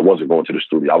when I wasn't going to the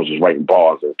studio. I was just writing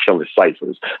bars and killing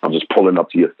ciphers. I'm just pulling up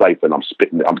to your cipher and I'm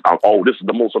spitting. Oh, this is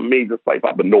the most amazing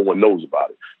cipher, but no one knows about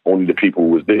it. Only the people who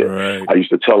was there. Right. I used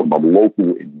to tell them I'm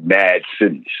local in mad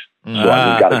cities. So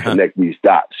I just got to connect these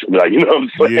dots. Like, you know what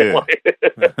I'm saying?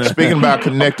 Yeah. Speaking about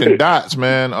connecting dots,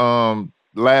 man,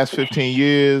 last 15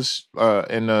 years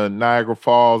in the Niagara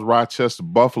Falls, Rochester,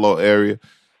 Buffalo area,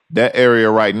 that area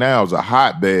right now is a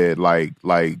hotbed. Like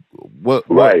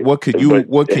what could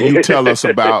you tell us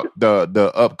about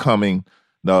the upcoming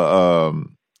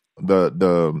the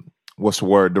what's the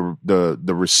word,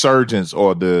 the resurgence,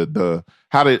 or the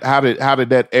how did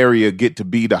that area get to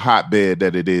be the hotbed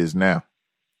that it is now?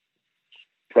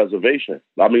 Preservation.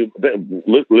 I mean,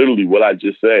 literally what I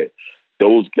just said.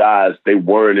 Those guys, they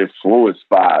weren't influenced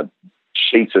by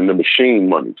chasing the machine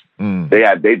money. They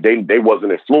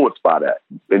wasn't influenced by that.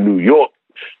 In New York,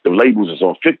 the labels is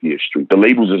on 50th Street. The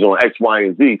labels is on X, Y,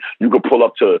 and Z. You could pull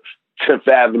up to 10th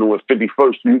Avenue and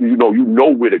 51st. You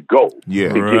know where to go to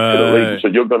get to the labels. So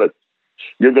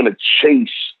you're gonna chase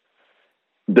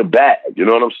the bag. You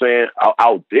know what I'm saying?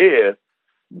 Out there,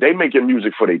 they making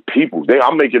music for their people.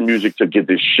 I'm making music to get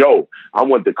this show. I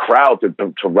want the crowd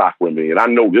to rock with me. And I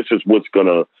know this is what's going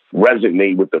to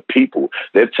resonate with the people.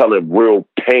 They're telling real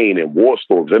pain and war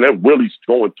stories. And they're really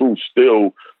going through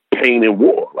still pain and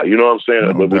war. Like, you know what I'm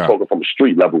saying? No, we're talking from a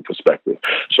street level perspective.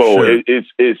 So it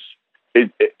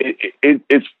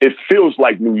feels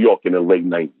like New York in the late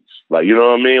 90s. Like, you know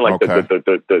what I mean? Like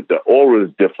the aura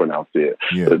is different out there.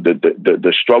 Yeah.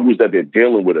 The struggles that they're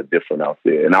dealing with are different out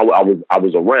there. And I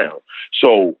was around.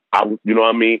 So you know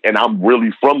what I mean? And I'm really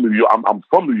from New York. I'm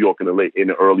from New York in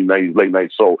the early 90s, late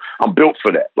 90s. So I'm built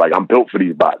for that. Like, I'm built for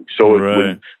these bodies. So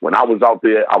when I was out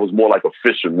there, I was more like a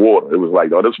fish in water. It was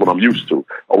like, oh, this is what I'm used to.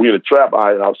 Oh, we in the trap?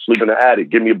 I'll sleep in the attic.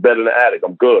 Give me a bed in the attic.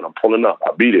 I'm good. I'm pulling up.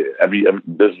 I'll be there.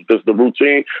 This is the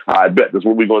routine. I bet. This is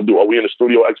what we're going to do. Are we in the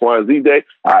studio X, Y, and Z day?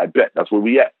 I bet. That's where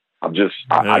we at.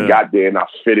 I got there and I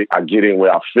fit it. I get in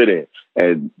where I fit in.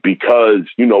 And because,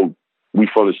 we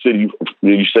from the city,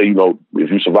 you say, if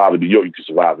you survive in New York, you can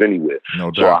survive anywhere. No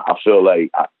doubt. So I feel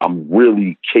like I'm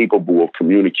really capable of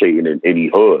communicating in any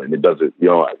hood. And it doesn't,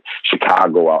 like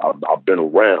Chicago, I've been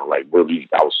around, like really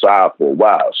outside for a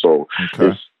while. So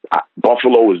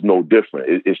Buffalo is no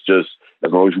different. It's just,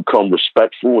 as long as you come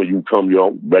respectful and you come,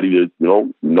 ready to,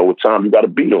 know what time you got to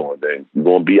be on, then you're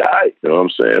going to be all right. You know what I'm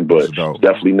saying? But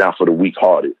definitely not for the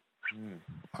weak-hearted.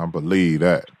 I believe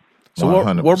that. So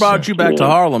what brought you back to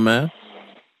Harlem, man?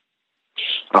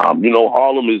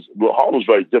 Harlem's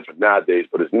very different nowadays,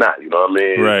 but it's not, you know what I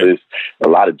mean? Right. There's a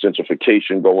lot of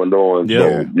gentrification going on.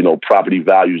 Yeah. So, property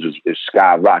values is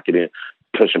skyrocketing,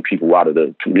 pushing people out of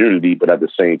the community, but at the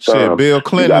same time, Bill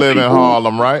Clinton live in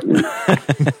Harlem, right?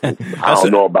 I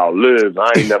don't know about live.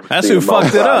 I ain't never. That's seen who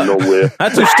fucked it up. Nowhere.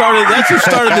 That's who started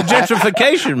the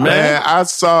gentrification, man. I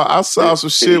saw some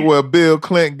shit where Bill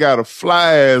Clinton got a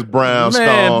fly ass brownstone.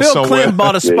 Man, Bill somewhere. Clinton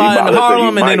bought a spot in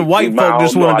Harlem, and then white folk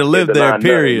just wanted to live there.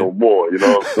 Period. No more. You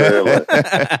know what I'm saying?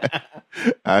 Like,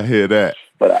 I hear that.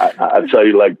 But I tell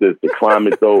you like this, the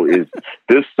climate, though, is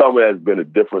this summer has been a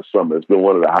different summer. It's been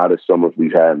one of the hottest summers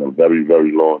we've had in a very,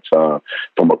 very long time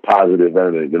from a positive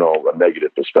and a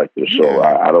negative perspective. So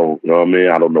I don't, you know what I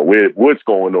mean? I don't know what's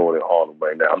going on in Harlem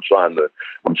right now. I'm trying to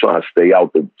stay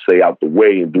out the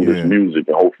way and do this music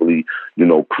and hopefully,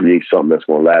 create something that's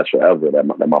going to last forever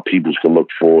that my peoples can look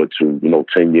forward to,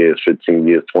 10 years, 15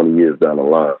 years, 20 years down the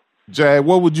line. Jag,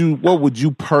 what would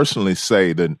you personally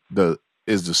say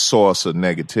is the source of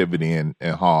negativity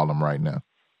in Harlem right now?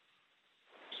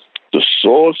 The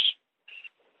source,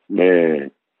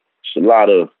 man, it's a lot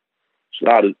of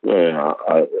man.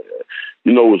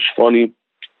 It's funny.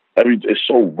 It's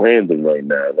so random right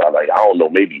now. I don't know,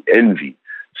 maybe envy.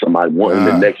 Somebody wanting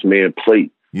the next man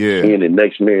plate. Yeah. And the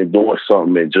next man doing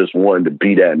something and just wanting to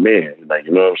be that man. Like,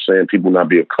 you know what I'm saying? People not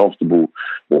being comfortable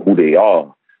with who they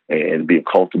are. And being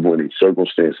comfortable in these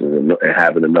circumstances and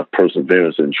having enough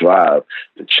perseverance and drive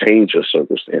to change your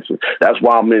circumstances. That's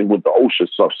why I'm in with the OSHA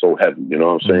stuff so heavy, you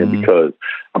know what I'm saying? Mm-hmm. Because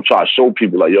I'm trying to show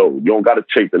people like, yo, you don't got to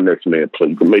take the next man play.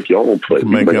 You can make your own play. You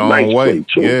can make your own way.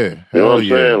 Too. Yeah. You know what I'm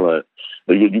saying?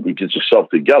 Like, you can get yourself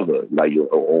together, like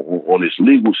on this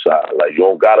legal side. Like, you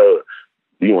don't got to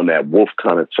be on that wolf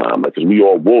kind of time, like, because we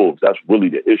all wolves. That's really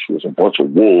the issue. It's a bunch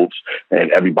of wolves,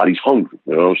 and everybody's hungry.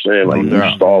 You know what I'm saying? Like,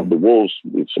 you starve the wolves,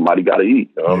 somebody got to eat.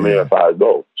 You know what I mean? That's how it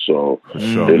goes. So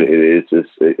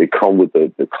it comes with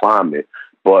the climate,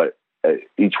 but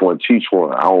each one teach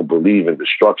one. I don't believe in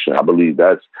destruction. I believe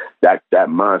that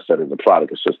mindset is a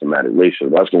product of systematic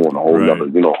racism. That's going on a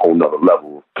whole nother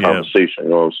level of conversation. You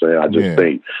know what I'm saying? I just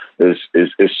think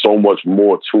it's so much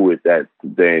more to it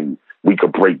than we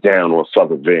could break down on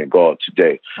Southern Vanguard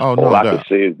today. All I can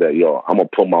say is that, I'm going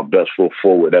to put my best foot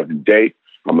forward every day.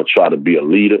 I'm going to try to be a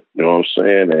leader, you know what I'm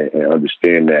saying, and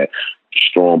understand that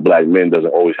strong black men doesn't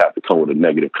always have to come with a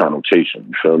negative connotation.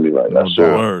 You feel me? Like, that's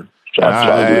all.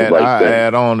 I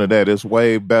add on to that. It's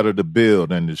way better to build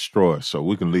than destroy, so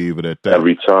we can leave it at that.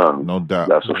 Every time. No doubt.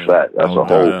 That's a fact. That's a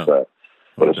whole fact.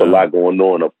 But it's a lot going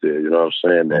on up there, you know what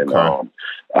I'm saying? And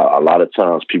a lot of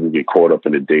times people get caught up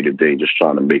in the day-to-day just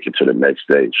trying to make it to the next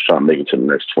day, just trying to make it to the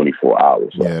next 24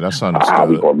 hours. Yeah, that's understood. How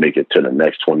we going to make it to the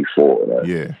next 24? Like?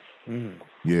 Yeah.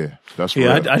 Yeah, that's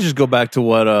real. I just go back to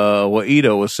what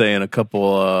Ito was saying a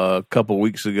couple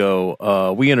weeks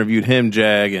ago. We interviewed him,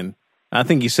 Jag, and I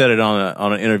think he said it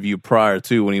on an interview prior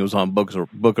to when he was on Book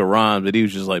of Rhymes, but he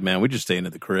was just like, man, we're just staying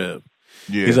at the crib.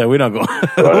 Yeah. He's like, we don't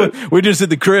go. We're just at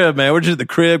the crib, man. We're just at the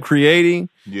crib creating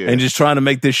and just trying to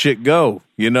make this shit go.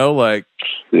 You know, like,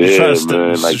 man.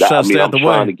 Like, I'm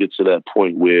trying to get to that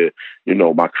point where,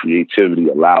 my creativity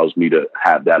allows me to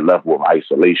have that level of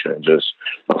isolation. Just,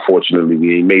 unfortunately,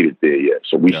 we ain't made it there yet.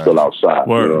 So we still outside.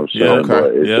 Word. You know what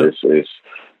I'm saying?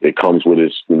 But it comes with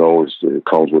it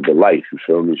comes with the life, you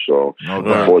feel me? So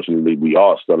unfortunately we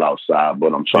are still outside,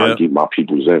 but I'm trying to keep my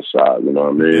peoples inside, you know what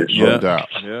I mean? No doubt.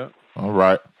 Yeah. All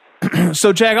right.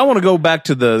 So, Jack, I want to go back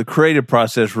to the creative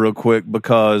process real quick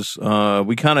because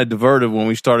we kind of diverted when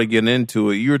we started getting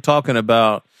into it. You were talking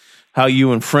about how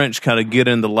you and French kind of get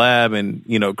in the lab and,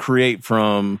 create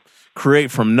from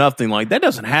nothing. Like, that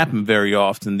doesn't happen very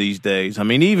often these days. I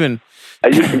mean, even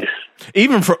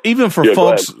for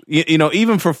folks,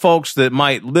 even for folks that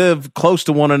might live close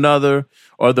to one another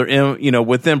or they're in,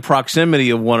 within proximity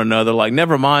of one another, like,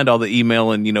 never mind all the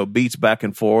email and, beats back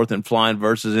and forth and flying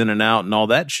verses in and out and all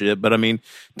that shit. But I mean,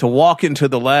 to walk into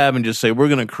the lab and just say, we're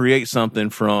going to create something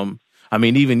from, I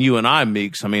mean, even you and I,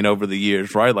 Meeks, I mean, over the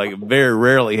years, right? Like, very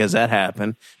rarely has that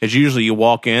happened. It's usually you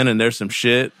walk in and there's some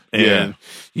shit and,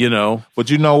 But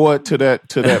you know what? To that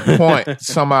point,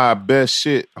 some of our best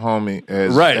shit, homie,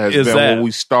 has been when we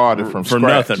started from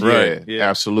scratch. Nothing, right? Yeah,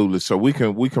 absolutely. So we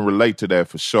can relate to that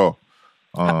for sure.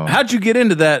 How'd you get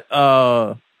into that,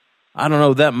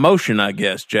 that motion, I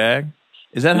guess, Jag?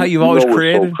 Is that how you've always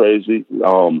created? It's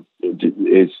so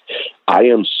crazy. I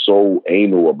am so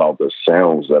anal about the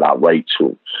sounds that I write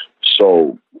to.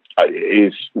 So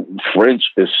French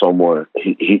is someone,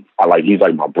 he's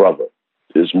like my brother.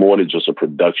 It's more than just a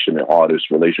production and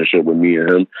artist relationship with me and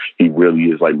him. He really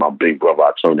is like my big brother.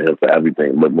 I turn to him for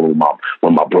everything. But when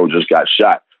my bro just got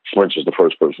shot, French is the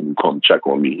first person who come check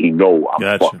on me. He know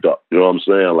I'm fucked up. You know what I'm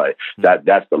saying? Like,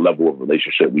 that's the level of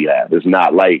relationship we have. It's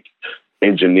not like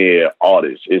engineer,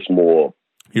 artist. It's more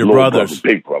your brother,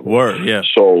 big brother. Word, yeah.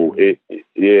 So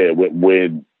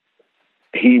when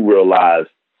he realized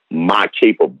my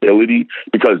capability,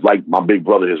 because like my big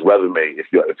brother, his resume, if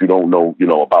you don't know,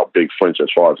 about Big French as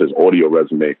far as his audio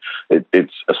resume,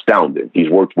 it's astounding. He's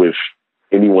worked with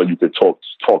anyone you could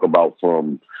talk about,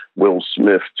 from Will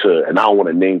Smith to, and I don't want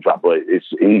to name drop, but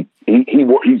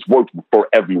he's worked for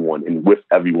everyone and with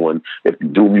everyone. If you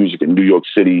do music in New York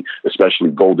City,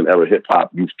 especially golden era hip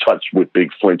hop, you've touched with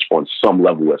Big French on some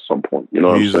level at some point. You know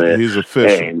what I'm saying? He's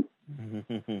official.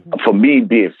 And for me,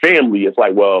 being family, it's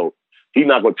like, well, he's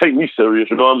not gonna take me serious.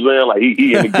 You know what I'm saying? Like,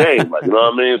 he in the game, like, you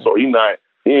know what I mean? So he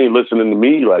ain't listening to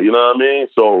me, like, you know what I mean?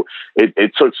 So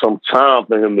it took some time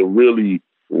for him to really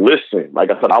listen.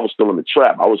 Like I said, I was still in the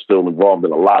trap. I was still involved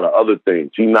in a lot of other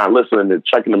things. He's not listening and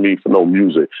checking to me for no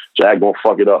music. Jag gonna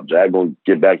fuck it up. Jag gonna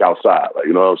get back outside. Like,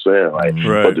 you know what I'm saying? Like,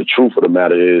 right. But the truth of the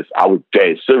matter is, I was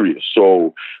dead serious.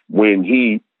 So when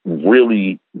he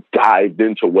really dived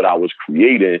into what I was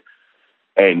creating,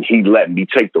 and he let me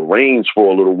take the reins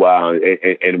for a little while, and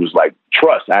it was like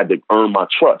trust. I had to earn my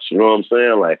trust. You know what I'm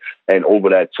saying? Like, and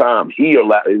over that time, he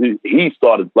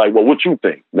started like, well, what you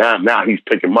think? Now he's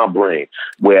picking my brain.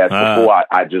 Whereas before,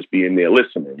 I just be in there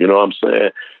listening. You know what I'm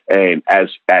saying? And as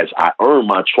I earned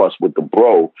my trust with the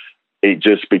bro, it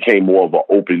just became more of an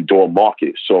open door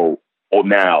market. So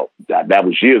now that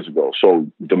was years ago. So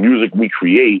the music we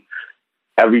create,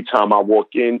 every time I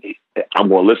walk in, I'm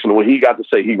going to listen to what he got to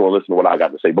say. He's going to listen to what I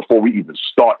got to say before we even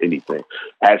start anything.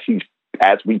 As he's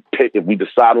as we pick, if we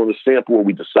decide on the sample or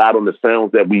we decide on the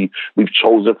sounds that we've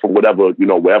chosen for whatever,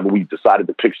 wherever we decided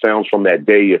to pick sounds from that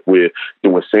day, if we're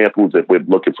doing samples, if we're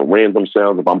looking for random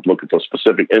sounds, if I'm looking for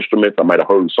specific instruments, I might have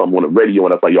heard something on the radio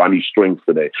and I thought, I need strings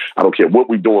today. I don't care what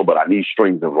we're doing, but I need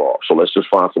strings involved. So let's just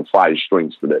find some fire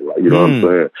strings today. Like, you know what I'm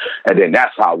saying? And then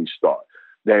that's how we start.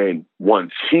 Then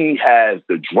once he has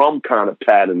the drum kind of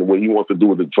pattern, the way he wants to do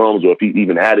with the drums, or if he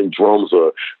even adding drums,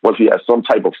 or once he has some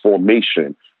type of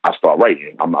formation, I start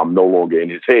writing. I'm no longer in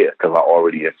his head because I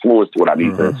already influenced what I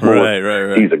need to influence.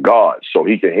 Right. He's a God, so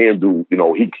he can handle,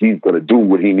 he's going to do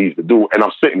what he needs to do. And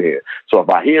I'm sitting here. So if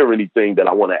I hear anything that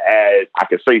I want to add, I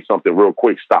can say something real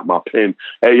quick, stop my pen.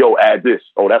 Hey, yo, add this.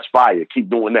 Oh, that's fire. Keep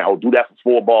doing that. Oh, do that for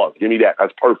 4 bars. Give me that.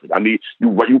 That's perfect. I need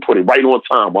you put it right on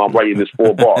time while I'm writing this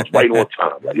 4 bars, right on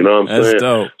time. Like, you know what I'm saying?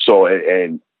 Dope. So,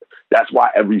 and that's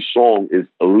why every song is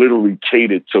literally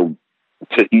catered to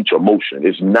each emotion.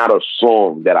 It's not a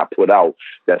song that I put out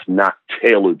that's not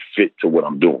tailored fit to what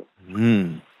I'm doing.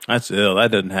 That's ill.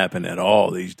 That doesn't happen at all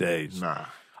these days. Nah.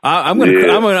 I'm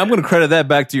gonna credit that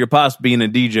back to your pops being a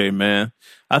DJ, man.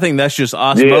 I think that's just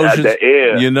osmosis. Yeah, the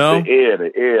air,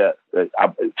 the air.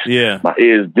 My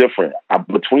ear is different.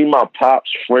 Between my pops,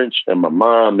 French, and my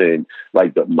mom, and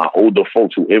like my older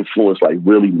folks who influenced like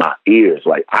really my ears.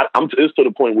 Like it's to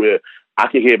the point where I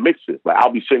can hear mixes. Like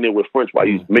I'll be sitting there with French while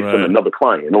he's mixing another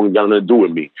client. It only got nothing to do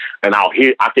with me. And I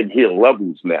can hear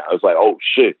levels now. It's like, oh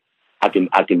shit, I can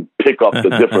pick up the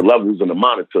different levels in the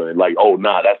monitor and like, oh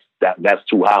nah, that's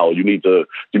too high. You need to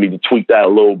tweak that a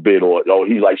little bit, or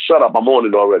he's like, shut up, I'm on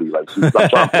it already. Like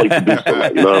stop trying to play producer,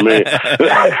 like, you know what I mean?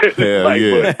 But,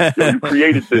 you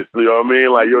created this, you know what I mean?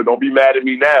 Like, don't be mad at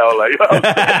me now, like,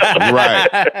 right?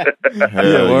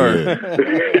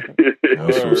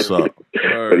 That's what's up.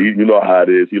 You know how it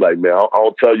is. He like, man, I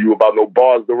don't tell you about no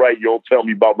bars to write. You don't tell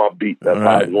me about my beat. That's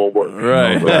how it's gonna work.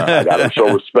 Right. I gotta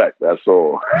show respect. That's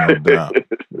all.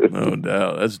 No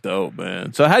doubt. That's dope,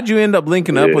 man. So how'd you end up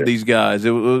linking up with these guys?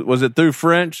 Was it through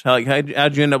French?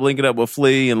 How'd you end up linking up with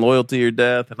Flea and Loyalty or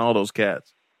Death and all those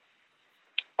cats?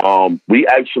 We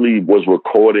actually was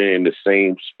recording in the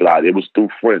same spot. It was through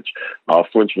French.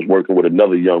 French was working with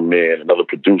another young man, another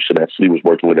producer that Flea was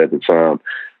working with at the time.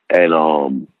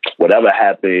 And whatever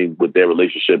happened with their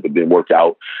relationship, it didn't work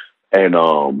out. And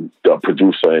the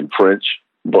producer and French,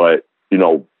 but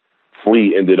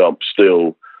Flea ended up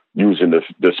still using the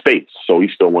space, so he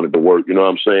still wanted to work. You know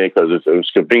what I'm saying? Because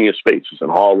it's convenient space. It's in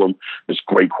Harlem. It's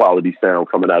great quality sound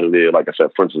coming out of there. Like I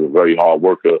said, French is a very hard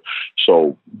worker.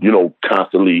 So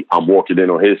constantly I'm walking in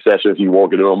on his sessions. He's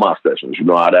walking in on my sessions. You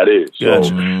know how that is. Gotcha.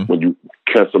 So when you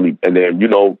constantly, and then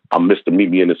I'm Mr.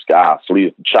 Meet Me in the Sky. Flea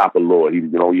is the chopper lord. He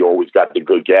always got the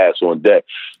good gas on deck.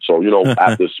 So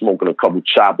after smoking a couple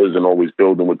choppers and always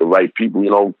building with the right people,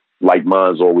 like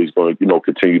mine's always going to,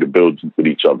 continue to build with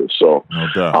each other. So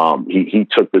he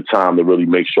took the time to really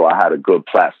make sure I had a good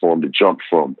platform to jump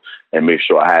from and make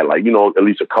sure I had at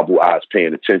least a couple eyes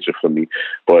paying attention for me.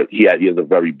 But he has a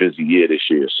very busy year this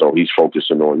year. So he's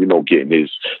focusing on, getting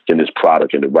his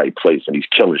product in the right place, and he's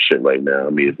killing shit right now. I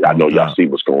mean, I know y'all see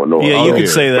what's going on. Yeah, you can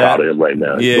say that. Proud of him right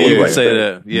now. Yeah, you can say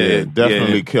that. Yeah,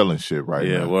 definitely killing shit right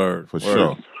now. Yeah, word.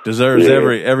 Sure. Deserves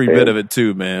every bit of it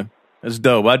too, man. That's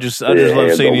dope. I just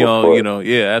love seeing y'all,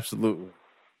 absolutely.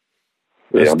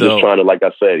 Yeah, I'm just trying to, like I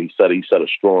said, he set a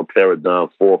strong paradigm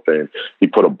forth, and he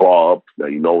put a bar up,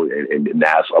 and now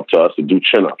it's up to us to do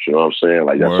chin-ups, you know what I'm saying?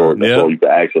 Like, that's all you can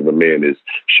ask of a man is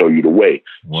show you the way.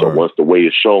 Word. So once the way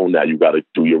is shown, now you got to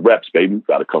do your reps, baby. You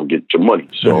got to come get your money.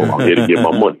 So I'm here to get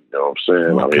my money, you know what I'm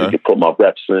saying? Okay. I'm here to put my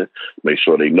reps in, make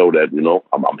sure they know that,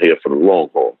 I'm here for the long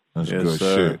haul. That's good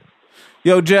shit.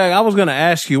 Yo, Jack, I was gonna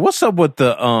ask you, what's up with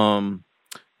the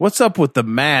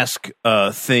mask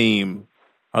theme?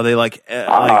 Are they that's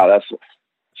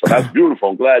beautiful.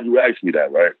 I'm glad you asked me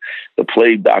that. Right, the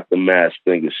Plague Doctor mask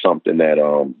thing is something that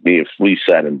me and Flea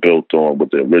sat and built on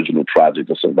with the original project,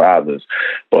 The Survivors.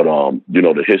 But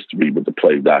the history with the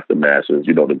Plague Doctor mask is,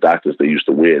 the doctors they used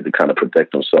to wear to kind of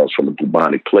protect themselves from the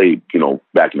bubonic plague,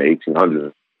 back in the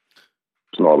 1800s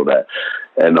and all of that,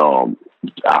 and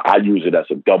I use it as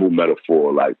a double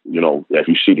metaphor. Like, if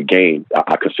you see the game,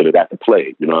 I consider that the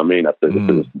plague. You know what I mean? That's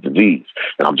the disease.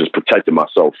 And I'm just protecting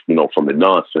myself, from the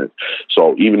nonsense.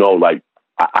 So even though, like,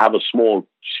 I have a small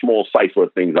cipher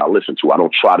of things I listen to, I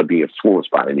don't try to be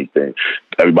influenced by anything.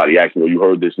 Everybody asks me, you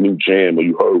heard this new jam, or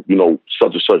you heard,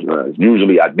 such and such.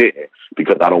 Usually I didn't,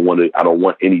 because I don't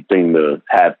want anything to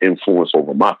have influence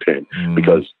over my pen.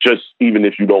 Because just even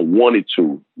if you don't want it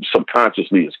to,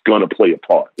 subconsciously it's gonna play a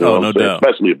part. You know what I'm saying?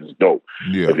 Especially if it's dope.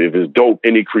 Yeah. If it's dope,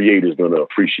 any creator is gonna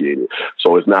appreciate it.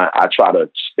 So it's not. I try to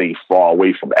stay far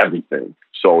away from everything.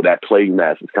 So that Plague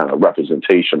Mask is kind of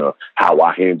representation of how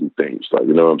I handle things. Like,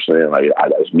 you know what I'm saying? Like,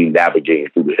 it's me navigating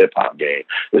through the hip hop game.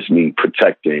 It's me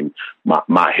protecting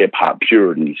my hip hop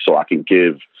purity so I can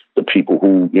give the people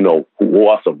who, you know, who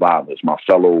are survivors, my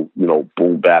fellow, you know,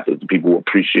 boom bappers, the people who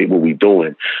appreciate what we're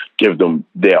doing, give them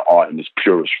their art in its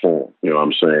purest form. You know what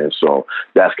I'm saying? So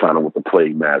that's kind of what the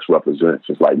Plague Mask represents.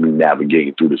 It's like me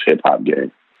navigating through this hip hop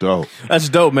game. Dope. That's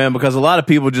dope, man, because a lot of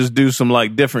people just do some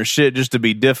like different shit just to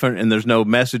be different, and there's no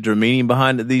message or meaning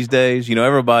behind it these days. You know,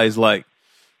 everybody's like,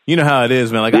 you know how it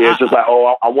is, man. Like, it's just like,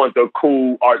 oh, I want the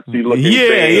cool, artsy looking thing.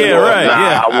 Yeah, right.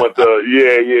 Yeah. I want the,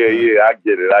 yeah. I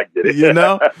get it. You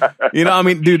know, I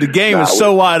mean, dude, the game is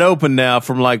so wide open now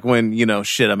from like when, you know,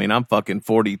 shit. I mean, I'm fucking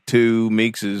 42.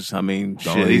 Meeks is, I mean,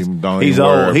 he's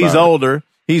old. He's older.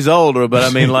 He's older, but I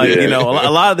mean, like, you know, a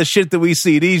lot of the shit that we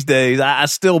see these days, I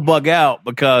still bug out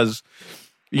because,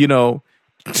 you know,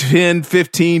 10,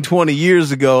 15, 20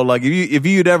 years ago, like if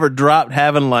you'd ever dropped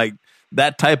having like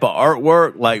that type of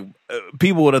artwork, like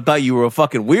people would have thought you were a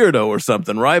fucking weirdo or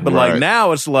something, right? But like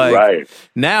now it's like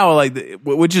now, like,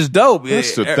 which is dope.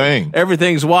 That's the thing.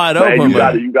 Everything's wide open.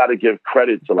 You got to give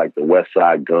credit to like the West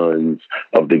Side Guns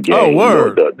of the game. Oh,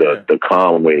 word. The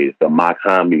Conways, the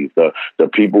Makamis, the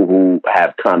people who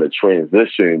have kind of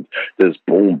transitioned this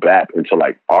boom bap into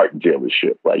like art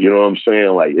dealership. Like, you know what I'm saying?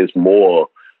 Like, it's more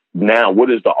now.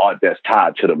 What is the art that's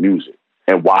tied to the music,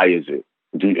 and why is it?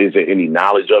 Is there any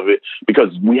knowledge of it? Because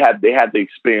they had to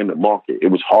expand the market. It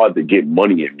was hard to get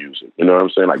money in music. You know what I'm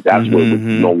saying? Like, that's what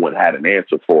no one had an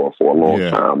answer for a long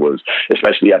time, was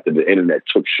especially after the internet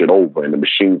took shit over and the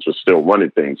machines were still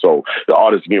running things. So the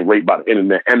artists getting raped by the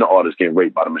internet and the artists getting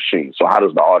raped by the machine. So how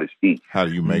does the artist eat? How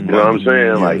do you make money? You know what I'm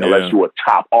saying? Like, unless you're a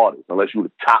top artist, unless you're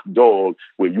the top dog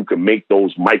where you can make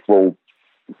those micro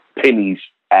pennies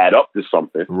add up to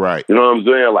something. Right. You know what I'm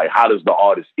saying? Like, how does the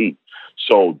artist eat?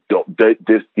 So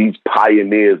these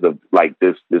pioneers of like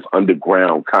this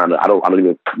underground kind of, I don't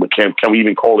even, can we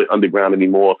even call it underground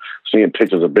anymore? Seeing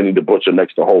pictures of Benny the Butcher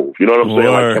next to Hov. You know what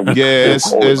I'm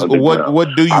saying? Like, what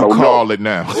do you call it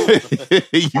now?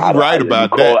 You're right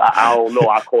about that. I don't know.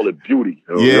 I call it beauty.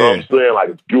 You know what I'm saying? Like,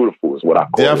 it's beautiful is what I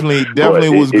call it.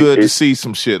 Definitely was good to see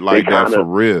some shit like that for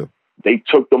real. They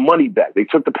took the money back. They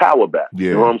took the power back. Yeah.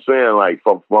 You know what I'm saying? Like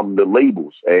from the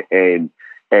labels and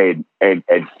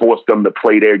force them to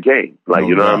play their game. Like,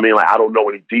 you know what I mean? Like, I don't know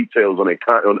any details on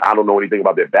I don't know anything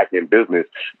about their back end business,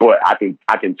 but I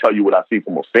can tell you what I see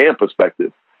from a fan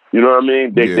perspective. You know what I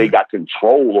mean? They got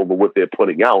control over what they're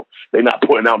putting out. They're not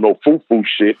putting out no foo-foo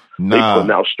shit. They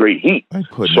putting out straight heat.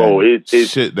 It's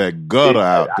shit that gutter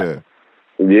out there.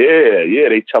 Yeah,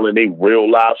 they telling they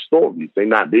real live stories. They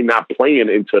not playing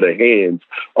into the hands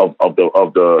of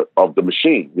the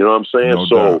machine. You know what I'm saying?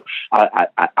 No doubt.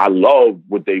 I love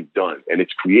what they've done, and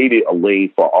it's created a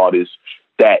lane for artists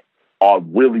that are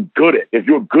really good at. If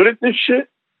you're good at this shit,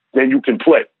 then you can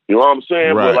play. You know what I'm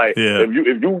saying? Right. But like,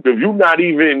 if you not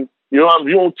even, you know, if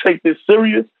you don't take this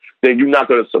serious, then you're not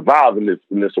going to survive in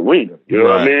this arena. You know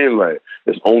what I mean? Like,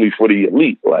 it's only for the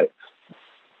elite. Like.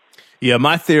 Yeah,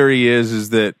 my theory is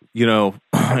that, you know,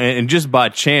 and just by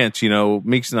chance, you know,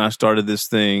 Meeks and I started this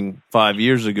thing 5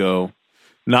 years ago,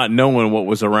 not knowing what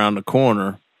was around the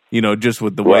corner, you know, just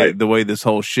with the way this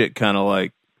whole shit kind of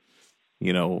like,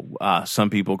 you know,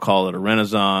 some people call it a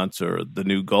renaissance or the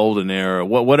new golden era,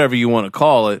 whatever you want to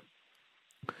call it.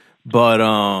 But,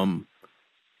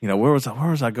 you know, where was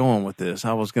I going with this?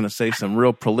 I was going to say some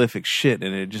real prolific shit,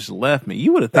 and it just left me.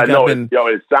 You would have thought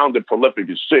it sounded prolific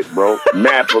as shit, bro.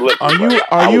 Mad prolific.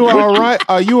 Are you all right?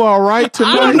 Are you all right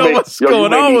tonight? I don't know what's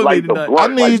going on with me tonight. I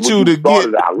need you to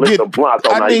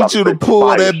I need you to pull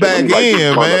that back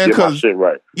in, man, because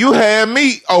you had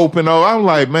me open. I'm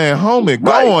like, man, homie,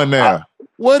 going there.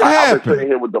 What happened? I've been sitting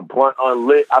here with the blunt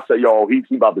unlit. I said, yo, he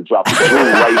about to drop the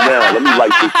room right now. Let me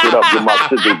light this shit up, get my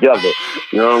shit together.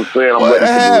 You know what I'm saying? What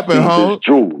happened,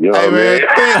 homie? You know what I mean?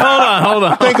 Hold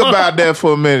on. Think about that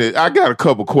for a minute. I got a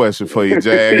couple questions for you,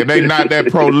 Jag, and they not that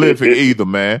prolific either,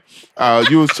 man.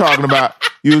 You was talking about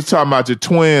your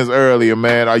twins earlier,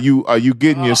 man. Are you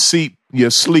getting your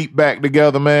sleep back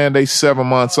together, man? They 7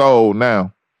 months old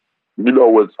now. You know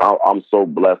what? I'm so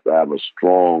blessed to have a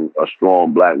strong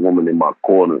black woman in my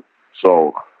corner.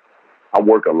 So I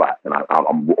work a lot, and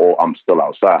I'm still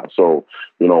outside. So,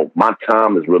 you know, my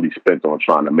time is really spent on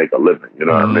trying to make a living. You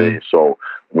know what I mean? So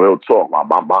real talk,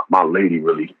 my lady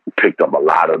really picked up a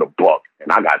lot of the buck.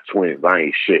 And I got twins. I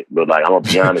ain't shit, but like, I'm gonna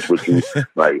be honest with you.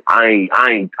 Like, I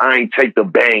ain't take the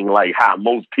bang like how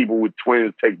most people with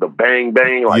twins take the bang.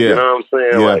 Like, you know what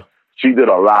I'm saying? Like, she did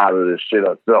a lot of this shit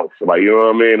herself. Like, you know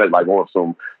what I mean? Like on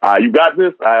some, you got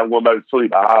this? I'm going back to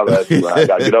sleep. I holler at you. I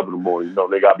got to get up in the morning. You know,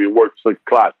 they got to be at work 6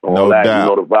 o'clock. All no that, doubt.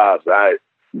 you know the vibes. All right.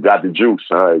 You got the juice.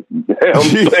 All right. I'm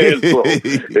saying so.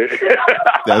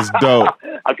 That's dope.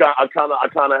 I kind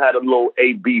of had a little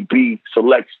ABB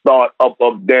select start up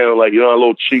down, like, you know, a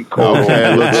little cheat code.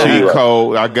 Okay, a little cheat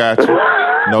code. I got you,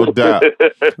 no doubt.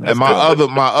 And my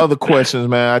other questions,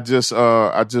 man. I just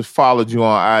followed you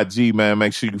on IG, man.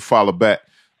 Make sure you follow back.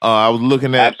 I was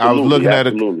looking at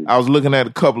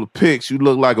a couple of pics. You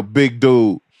look like a big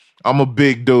dude. I'm a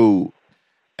big dude.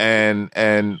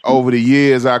 And over the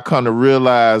years, I come to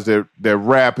realize that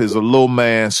rap is a little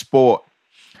man sport.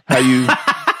 How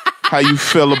you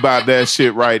feel about that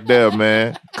shit right there,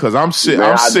 man? Because I'm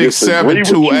 6'7",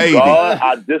 280.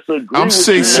 I disagree. I'm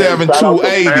 6'7",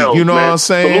 280. You know what I'm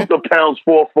saying? Salute the Pounds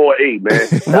 448, man.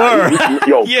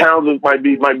 Pounds might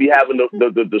be having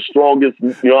the strongest,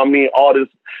 you know what I mean,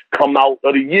 artists come out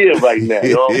of the year right now.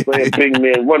 You know what I'm saying? Big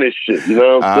man running shit. You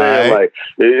know what I'm saying? Right. Like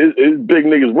it's big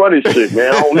niggas running shit,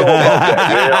 man. I don't know about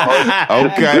that,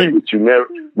 man. I agree with you, man.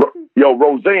 Yo,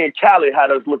 Rose and Khaled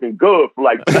had us looking good for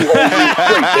like 2 whole weeks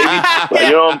straight, baby. Like,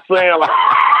 you know what I'm saying? Like,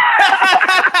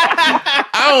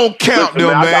 I don't count them,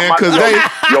 man, because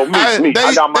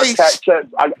I got my chest.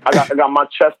 I got my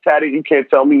chest tatted. You can't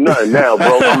tell me nothing now,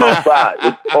 bro. I'm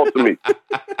outside. Talk to me. You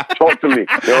know what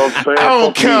I'm saying? I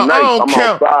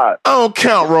don't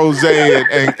count Rose and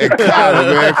Khaled,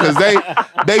 man, because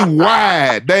they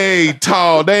wide. They ain't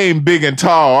tall. They ain't big and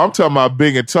tall. I'm talking about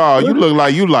big and tall. You look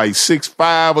like you like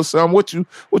 6'5" or something. What you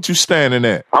standing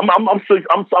at? I'm 6'2".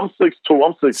 I'm 6'2".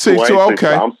 I'm 6'2".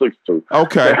 Okay. I'm 6'2".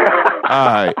 Okay. All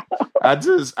right. I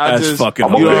just fucking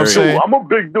you know what I'm saying? I'm a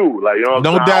big dude. Like, you know what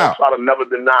I'm saying? doubt. I try to never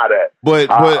deny that. But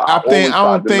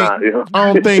I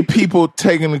don't think people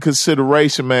take into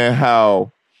consideration, man,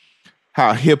 how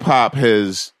hip hop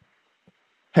has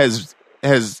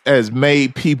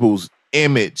made people's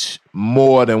image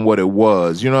more than what it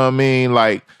was. You know what I mean?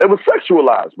 Like, it was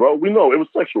sexualized, bro. We know it was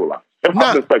sexualized. Hip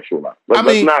hop is sexualized.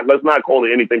 Let's not call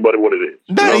it anything but what it is.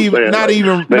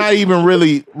 Not even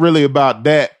really about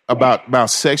that, about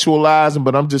sexualizing,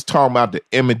 but I'm just talking about the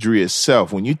imagery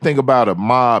itself. When you think about a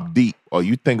Mobb Deep or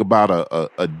you think about a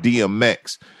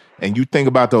DMX and you think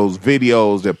about those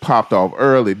videos that popped off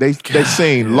early, they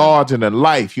seem larger than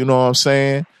life, you know what I'm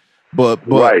saying? But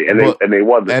they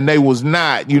wasn't. And they was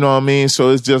not, you know what I mean?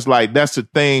 So it's just like, that's the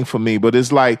thing for me. But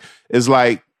it's like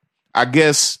I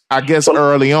guess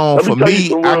early on for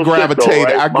me, I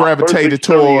gravitated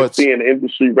towards seeing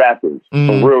industry rappers.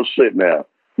 Some real shit now.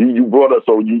 You brought us,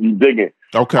 so you digging.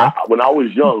 Okay. When I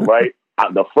was young, right,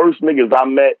 the first niggas I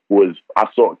met I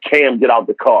saw Cam get out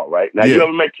the car, right? Now, you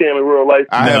ever met Cam in real life?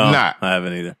 I have not. I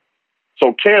haven't either.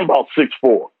 So Cam about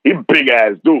 6'4". He a big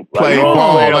ass dude. Play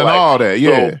ball and all that,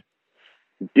 yeah. So,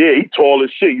 yeah, he tall as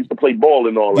shit. He used to play ball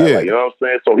and all that. Yeah. Like, you know what I'm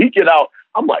saying? So he get out.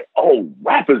 I'm like, oh,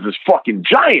 rappers is fucking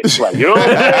giants. Like, you know what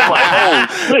I'm saying? I'm like, oh,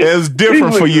 shit. It's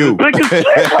different for you. Big as shit.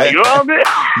 Like, you know what I mean?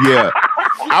 Yeah.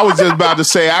 I was just about to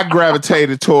say I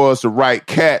gravitated towards the right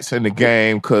cats in the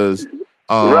game because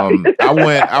I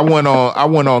went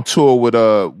on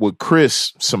tour with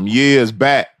Chris some years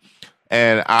back,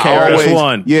 and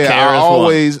I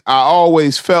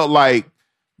always felt like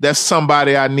that's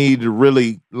somebody I need to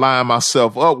really line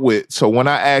myself up with. So when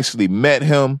I actually met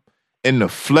him in the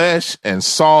flesh and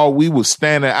saw we was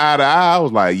standing eye to eye, I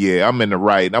was like, yeah, I'm in the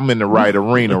right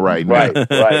arena right now.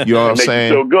 Right. You know what I'm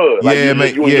saying? Feel good. Like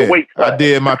I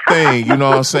did my thing. You know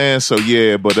what I'm saying? So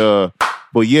yeah, but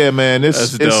yeah, man,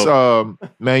 it's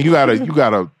man, you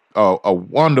got a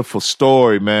wonderful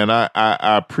story, man.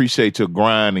 I appreciate your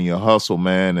grind and your hustle,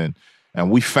 man,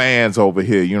 and we fans over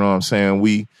here. You know what I'm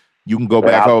saying? You can go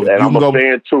back over. And I'm a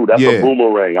fan too. That's a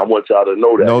boomerang. I want y'all to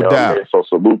know that. No doubt. Man? So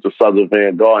salute to Southern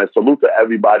Vanguard and salute to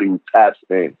everybody who taps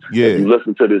in. Yeah. If you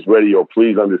listen to this radio,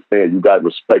 please understand you got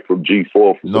respect from G4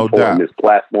 for supporting this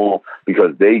platform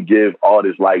because they give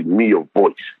artists like me a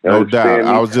voice. You no doubt.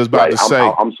 I was just about to say.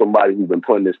 I'm somebody who's been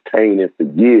putting this pain in for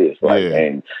years.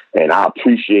 And I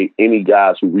appreciate any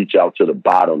guys who reach out to the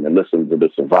bottom and listen to the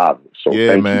survivors. So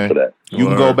thank you for that. You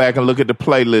can go back and look at the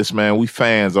playlist, man. We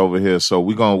fans over here, so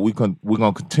we're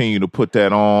gonna continue to put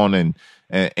that on. And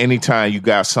anytime you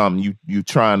got something you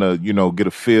trying to get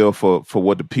a feel for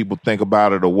what the people think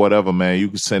about it or whatever, man, you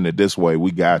can send it this way.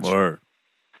 We got you. Word.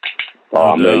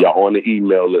 Man, y'all on the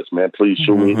email list, man. Please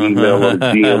shoot me an email on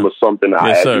DM or something.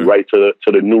 I'll add you right to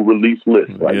the new release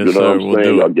list. Like, you know what I'm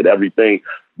saying? Y'all get everything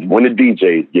when the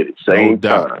DJs get it, same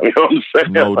time. You know what I'm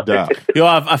saying? No doubt.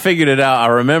 I figured it out. I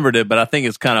remembered it, but I think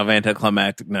it's kind of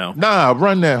anticlimactic now. Nah,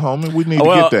 run that, homie. We need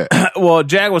to get that. Well,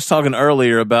 Jack was talking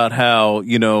earlier about how,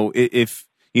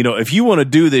 if you want to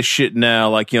do this shit now,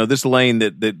 like, this lane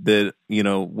that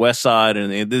West Side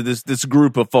and this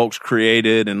group of folks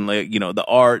created, and like, the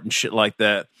art and shit like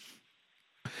that.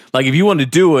 Like, if you want to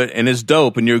do it and it's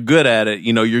dope and you're good at it,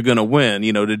 you're going to win,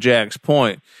 to Jack's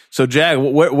point. So, Jack,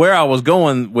 where I was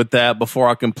going with that before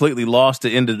I completely lost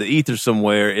it into the ether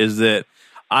somewhere is that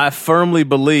I firmly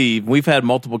believe, we've had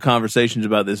multiple conversations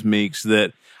about this, Meeks,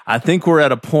 that I think we're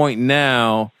at a point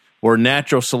now where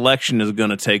natural selection is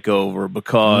going to take over,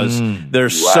 because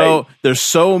there's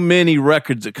so many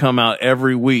records that come out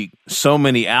every week, so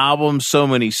many albums, so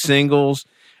many singles.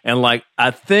 And like,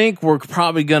 I think we're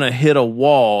probably going to hit a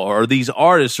wall, or these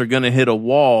artists are going to hit a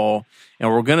wall, and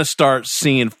we're going to start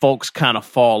seeing folks kind of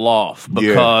fall off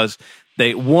because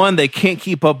they can't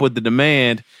keep up with the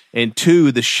demand, and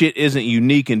two, the shit isn't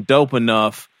unique and dope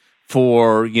enough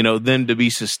for, them to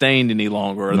be sustained any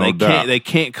longer. They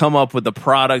can't come up with a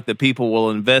product that people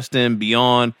will invest in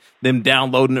beyond them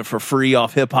downloading it for free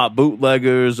off hip hop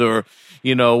bootleggers or,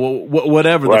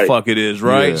 whatever the fuck it is.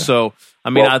 Right. Yeah. So,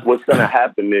 I mean, what's going to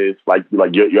happen is like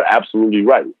you're absolutely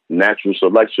right. Natural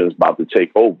selection is about to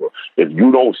take over. If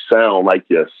you don't sound like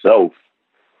yourself,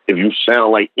 if you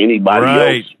sound like anybody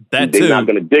else, they're not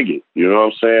going to dig it. You know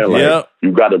what I'm saying? Like,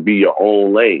 you got to be your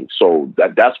own lane. So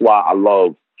that's why I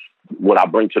love what I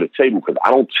bring to the table, because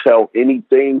I don't tell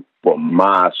anything but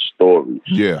my story.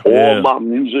 All my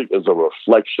music is a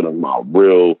reflection of my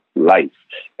real life.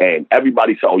 And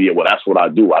everybody says, "Oh yeah, well that's what I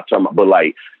do." I tell them, but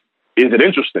like, is it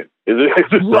interesting? Is it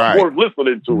something worth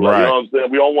listening to? Like, you know what I'm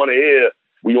saying? We don't want to hear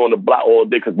we on the block all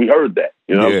day because we heard that.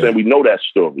 You know what I'm saying? We know that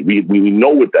story. We know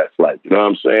what that's like. You know what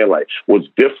I'm saying? Like, what's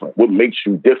different? What makes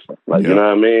you different? Like, you know what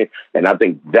I mean? And I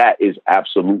think that is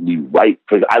absolutely right,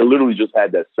 because I literally just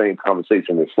had that same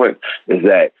conversation with Flint, is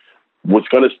that what's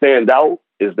going to stand out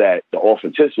is that the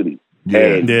authenticity.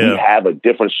 And we have a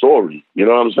different story. You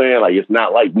know what I'm saying? Like, it's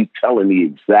not like we telling the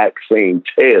exact same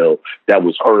tale that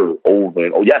was heard over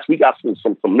and yes, we got some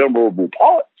memorable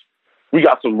parts. We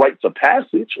got some rites of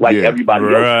passage, like everybody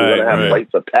else is going to have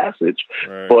rites of passage.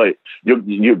 But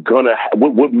you're gonna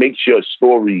what makes your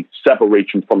story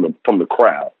separate you from the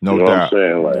crowd? No you know doubt. What I'm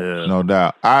saying? Like, no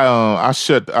doubt. I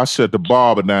shut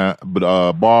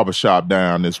the barbershop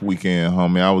down this weekend,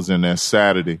 homie. I was in there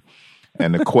Saturday,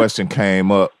 and the question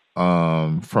came up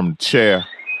from the chair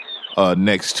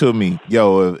next to me.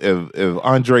 Yo, if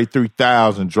Andre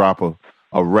 3000 drop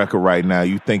a record right now,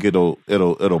 you think it'll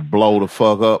blow the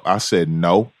fuck up? I said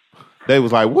no. They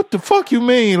was like, what the fuck you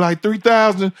mean? Like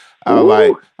 3,000? I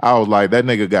was like, that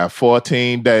nigga got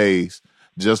 14 days,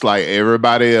 just like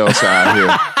everybody else out here.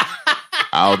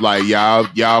 I was like,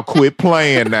 y'all quit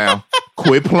playing now.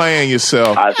 Quit playing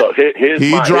yourself.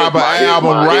 He drop an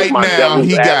album right now.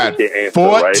 He got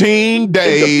 14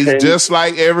 days, just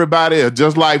like everybody else.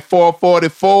 Just like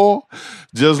 444.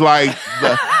 Just like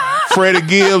Freddie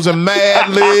Gibbs and Mad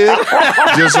Lib.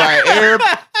 Just like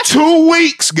 2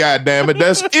 weeks, goddammit.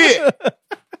 That's it.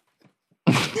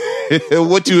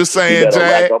 What you were saying,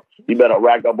 Jack? He better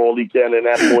rack up all he can in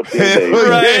that 14 days.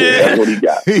 That's what he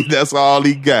got. That's all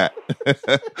he got.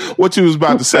 What you was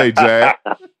about to say, Jack?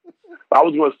 I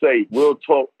was going to say, real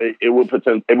talk, it would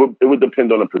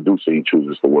depend on the producer he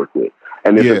chooses to work with,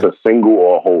 and if it's a single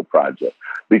or a whole project.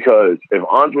 Because if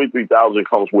Andre 3000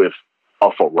 comes with a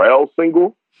Pharrell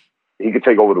single, he could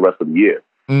take over the rest of the year.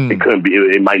 It couldn't be.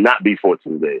 It might not be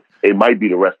 14 days. It might be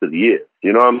the rest of the year.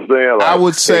 You know what I'm saying? Like, I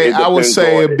would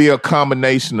say it'd be a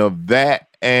combination of that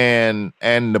and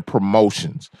the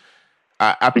promotions.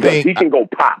 I think he can go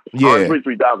pop. Andre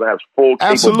 3000 has full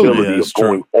capability of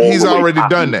going all He's already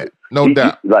done that. No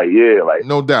doubt.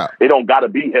 No doubt. It don't got to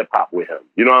be hip hop with him.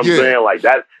 You know what I'm saying? Like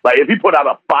that. Like if he put out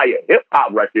a fire hip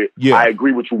hop record, I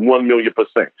agree with you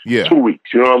 1,000,000%. 2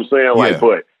 weeks. You know what I'm saying? Like,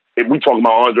 but if we talking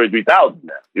about Andre 3000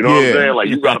 now, you know what I'm saying? Like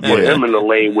you got to put him in the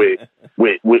lane with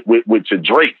your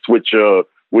Drakes, with your,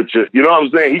 you know what I'm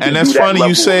saying? And that's funny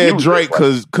you said Drake,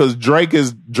 because Drake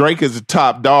is the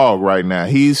top dog right now.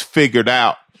 He's figured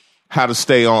out how to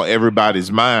stay on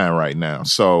everybody's mind right now.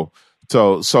 So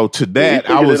to that,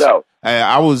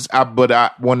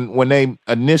 when they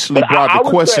initially brought the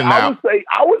question out,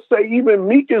 I would say even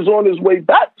Meek is on his way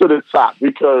back to the top,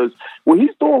 because what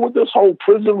he's doing with this whole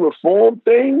prison reform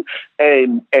thing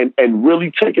and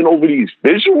really taking over these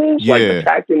visuals, like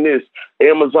attacking this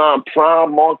Amazon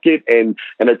Prime market and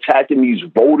attacking these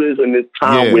voters in this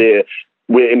time where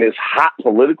we're in this hot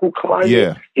political climate.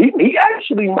 Yeah. He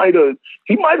actually might have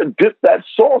dipped that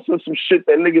sauce in some shit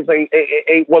that niggas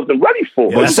ain't wasn't ready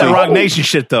for. Yeah, that's that Rock Nation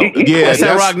shit though. That's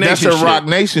Rock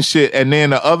Nation shit. And then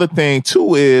the other thing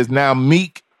too is now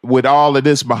Meek, with all of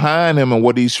this behind him and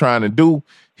what he's trying to do,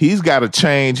 he's got to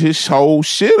change his whole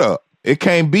shit up. It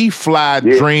can't be fly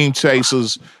dream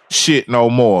chasers shit no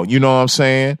more. You know what I'm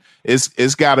saying?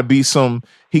 It's got to be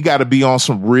he got to be on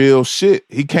some real shit.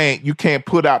 You can't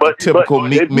put out the typical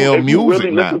Meek Mill music now. If you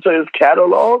really listen to his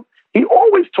catalog, he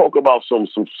always talk about some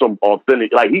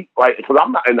authentic, because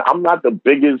I'm not the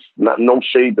biggest, no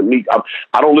shade to Meek.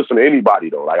 I don't listen to anybody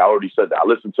though. Like I already said that. I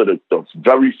listen to the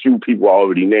very few people I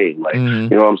already named. Like, you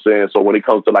know what I'm saying? So when it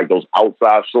comes to like those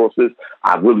outside sources,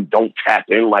 I really don't tap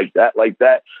in like that.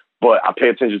 But I pay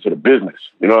attention to the business.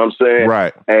 You know what I'm saying?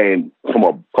 Right. And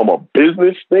from a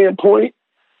business standpoint,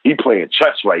 he playing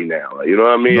chess right now. Like, you know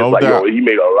what I mean? No it's doubt. He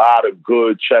made a lot of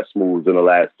good chess moves in the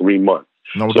last 3 months.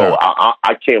 No doubt.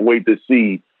 I can't wait to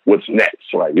see what's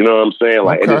next. Like, you know what I'm saying?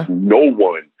 Like, and there's no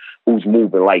one who's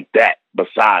moving like that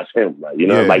besides him. Like, you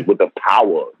know, like with the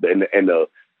power and the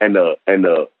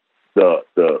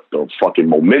fucking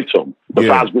momentum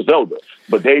besides Griselda.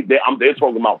 But they're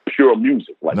talking about pure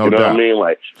music. Like, you know what I mean?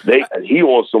 Like he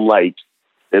on some like,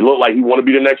 it looked like he want to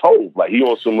be the next Hov. Like he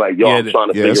on some like, I'm trying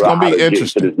to figure out how to get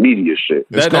into this media shit.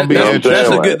 It's gonna be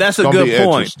interesting. That's a good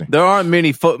point. There aren't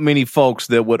many folks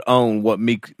that would own what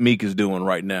Meek is doing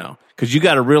right now, because you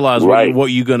got to realize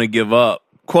what you're going to give up,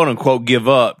 quote unquote, give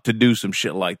up to do some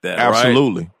shit like that.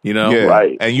 Absolutely, right? You know,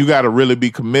 and you got to really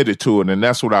be committed to it. And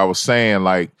that's what I was saying.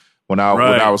 Like when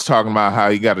I was talking about how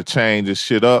he got to change his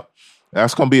shit up,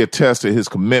 that's going to be a test of his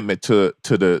commitment to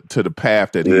the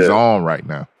path that he's on right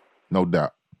now. No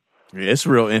doubt. Yeah, it's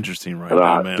real interesting right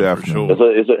now, man. Definitely. For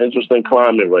sure. It's an interesting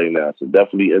climate right now. It's a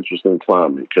definitely interesting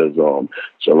climate because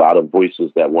it's a lot of voices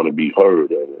that want to be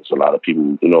heard, and it's a lot of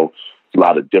people, you know, a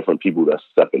lot of different people that's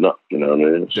stepping up. You know what I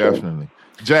mean? Definitely.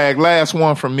 Jag, last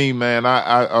one from me, man.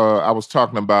 I was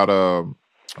talking about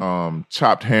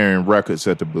Chopped Herring Records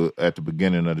at the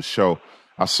beginning of the show.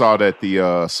 I saw that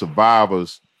the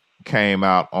Survivors came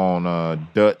out on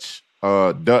Dutch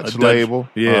label,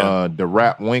 the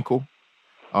Rap Winkle.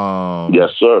 Yes,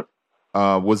 sir.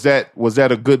 Was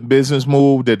that a good business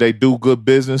move? Did they do good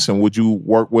business, and would you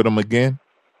work with them again?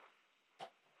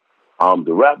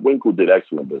 The Rap Winkle did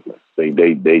excellent business. They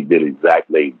did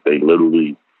exactly. They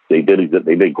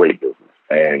did great business,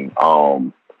 and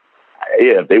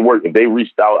if they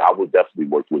reached out, I would definitely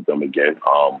work with them again.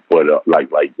 But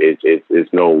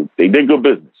they did good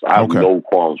business. I have no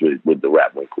qualms with the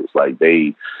Rap Winkles. Like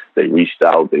they reached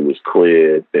out, they was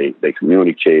clear, they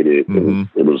communicated.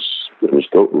 Mm-hmm. It was good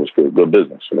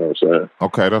business. You know what I'm saying?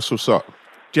 Okay, that's what's up.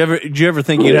 Did you ever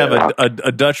think you'd have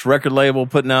a Dutch record label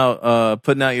putting out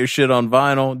your shit on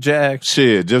vinyl, Jag?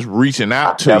 Shit, just reaching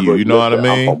out to you. You know what I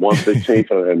mean? On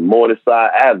 115th and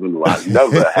Morningside Avenue, I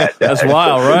never had that. That's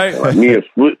wild, right? Like me and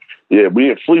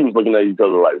Flea was looking at each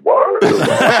other like, word. You know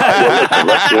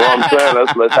what I'm saying?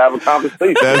 Let's have a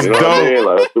conversation. That's you know dope. What I mean?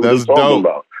 Like, that's what we're talking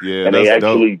about. Yeah, and they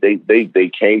actually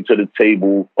they came to the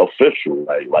table official,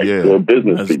 like good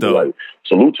business people. Dope. Like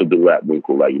salute to the Rap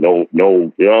Winkle. Like you know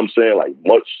what I'm saying? Like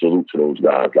much salute to those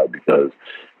guys, like because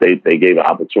they gave an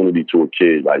opportunity to a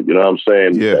kid, like you know what I'm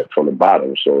saying? Yeah. From the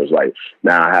bottom. So it's like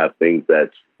now I have things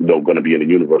that's going to be in the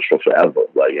universe for forever.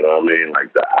 Like you know what I mean?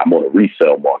 Like I'm on a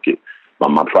resale market.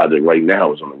 My project right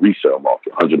now is on the resale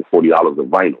market, $140 a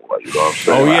vinyl. Like, you know what I'm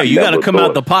saying? Oh, yeah, you got to come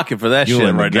out the pocket for that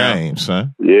shit right now.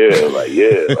 Son. Yeah,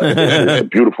 it's a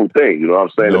beautiful thing, you know what I'm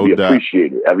saying? No to be doubt.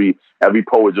 appreciated. Every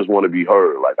poet just want to be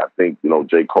heard. Like, I think, you know,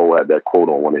 J. Cole had that quote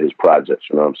on one of his projects,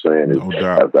 you know what I'm saying? No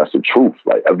doubt. That's the truth.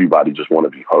 Like, everybody just want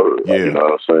to be heard. Like, you know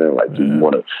what I'm saying? Like, you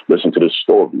want to listen to this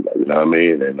story, like, you know what I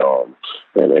mean? And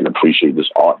appreciate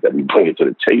this art that we bring it to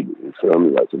the table, you feel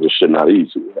me? Like, this shit not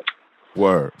easy. Like,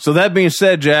 word. So that being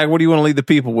said, Jag, what do you want to leave the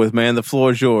people with, man? The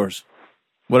floor is yours.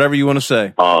 Whatever you want to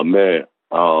say. Man,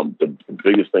 the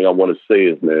biggest thing I want to say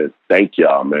is, man, thank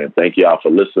y'all, man. Thank y'all for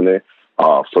listening.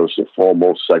 First and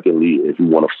foremost. Secondly, if you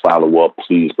want to follow up,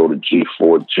 please go to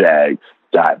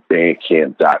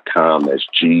G4Jag.bandcamp.com. That's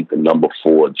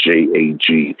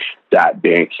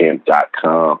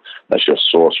G4JAG.bandcamp.com. That's your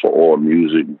source for all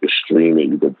music. You can stream it,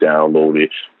 you can download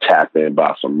it, tap in,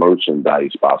 buy some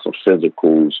merchandise, buy some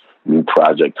physicals. New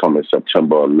project coming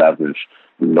September 11th.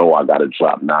 I got to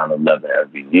drop 9/11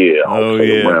 every year. I don't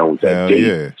play around with that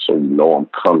date. So I'm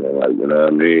coming, like, you know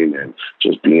what I mean? And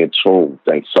just be in tune.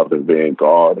 Thanks Southern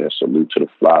Vanguard, and salute to the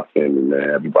Fly family, man.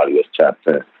 Everybody that's tapped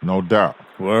in. No doubt.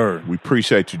 Word. We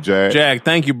appreciate you, Jag. Jag,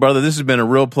 thank you, brother. This has been a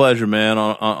real pleasure, man,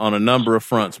 on a number of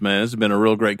fronts, man. This has been a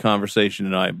real great conversation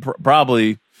tonight.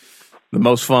 Probably the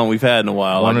most fun we've had in a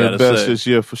while. One of the best this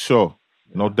year for sure.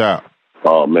 No doubt.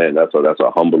 Oh man, that's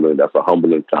a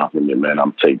humbling compliment, man.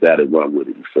 I'm take that and run with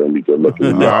it. You feel me? Good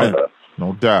looking. Right.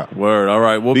 No doubt. Word. All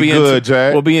right. We'll be good,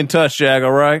 Jag. We'll be in touch, Jag.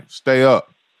 All right. Stay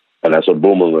up. And that's a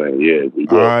boomerang. Yeah.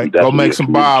 All right. Go make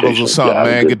some bottles or something,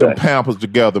 man. Get them Pampers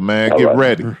together, man. Get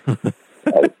ready.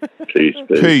 Peace.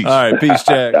 All right. Peace,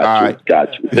 Jag. All right.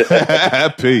 Got you.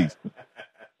 Peace.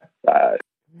 All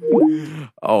right.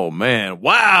 Oh man.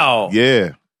 Wow.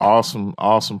 Yeah. Awesome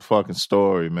fucking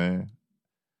story, man.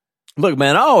 Look,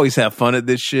 man, I always have fun at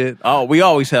this shit. Oh, we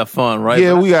always have fun, right?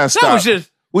 Yeah, we gotta stop.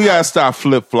 We gotta stop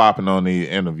flip flopping on the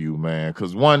interview, man.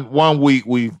 Because one week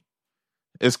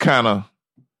it's a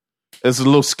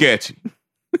little sketchy,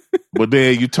 but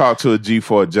then you talk to a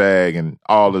G4 Jag and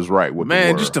all is right with the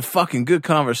world. Just a fucking good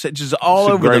conversation, just all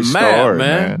over the map, story,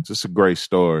 man. Just a great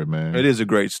story, man. It is a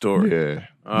great story. Yeah,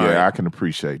 right. I can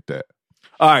appreciate that.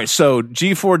 All right, so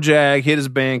G4 Jag, hit his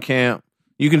Bandcamp.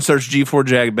 You can search G4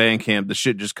 Jag Bandcamp. The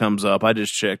shit just comes up. I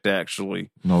just checked,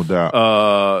 actually. No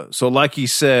doubt. So like he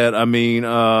said, I mean,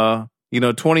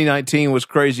 2019 was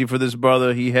crazy for this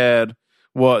brother. He had,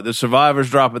 the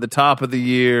Survivors drop at the top of the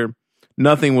year.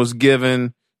 Nothing Was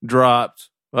Given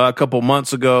dropped a couple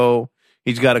months ago.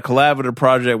 He's got a collaborative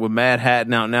project with Mad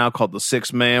Hatton out now called The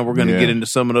Sixth Man. We're going to get into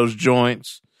some of those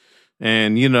joints.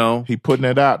 And, he putting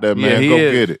it out there, man. Go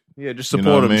get it. Yeah, just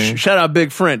support him. I mean? Shout out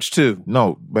Big French, too.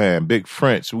 No, man, Big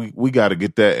French. We got to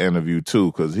get that interview,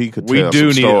 too, because he could tell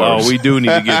some stories. We do need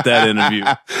to get that interview.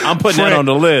 I'm putting that on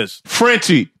the list.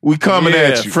 Frenchie, we coming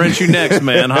at you. French, you next,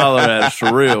 man. Holler at us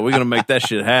for real. We're going to make that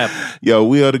shit happen. Yo,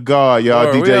 we are the guard, y'all.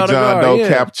 DJ John Doe,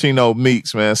 Cappuccino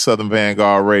Meeks, man. Southern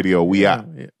Vanguard Radio. We out.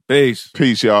 Peace.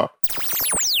 Peace, y'all.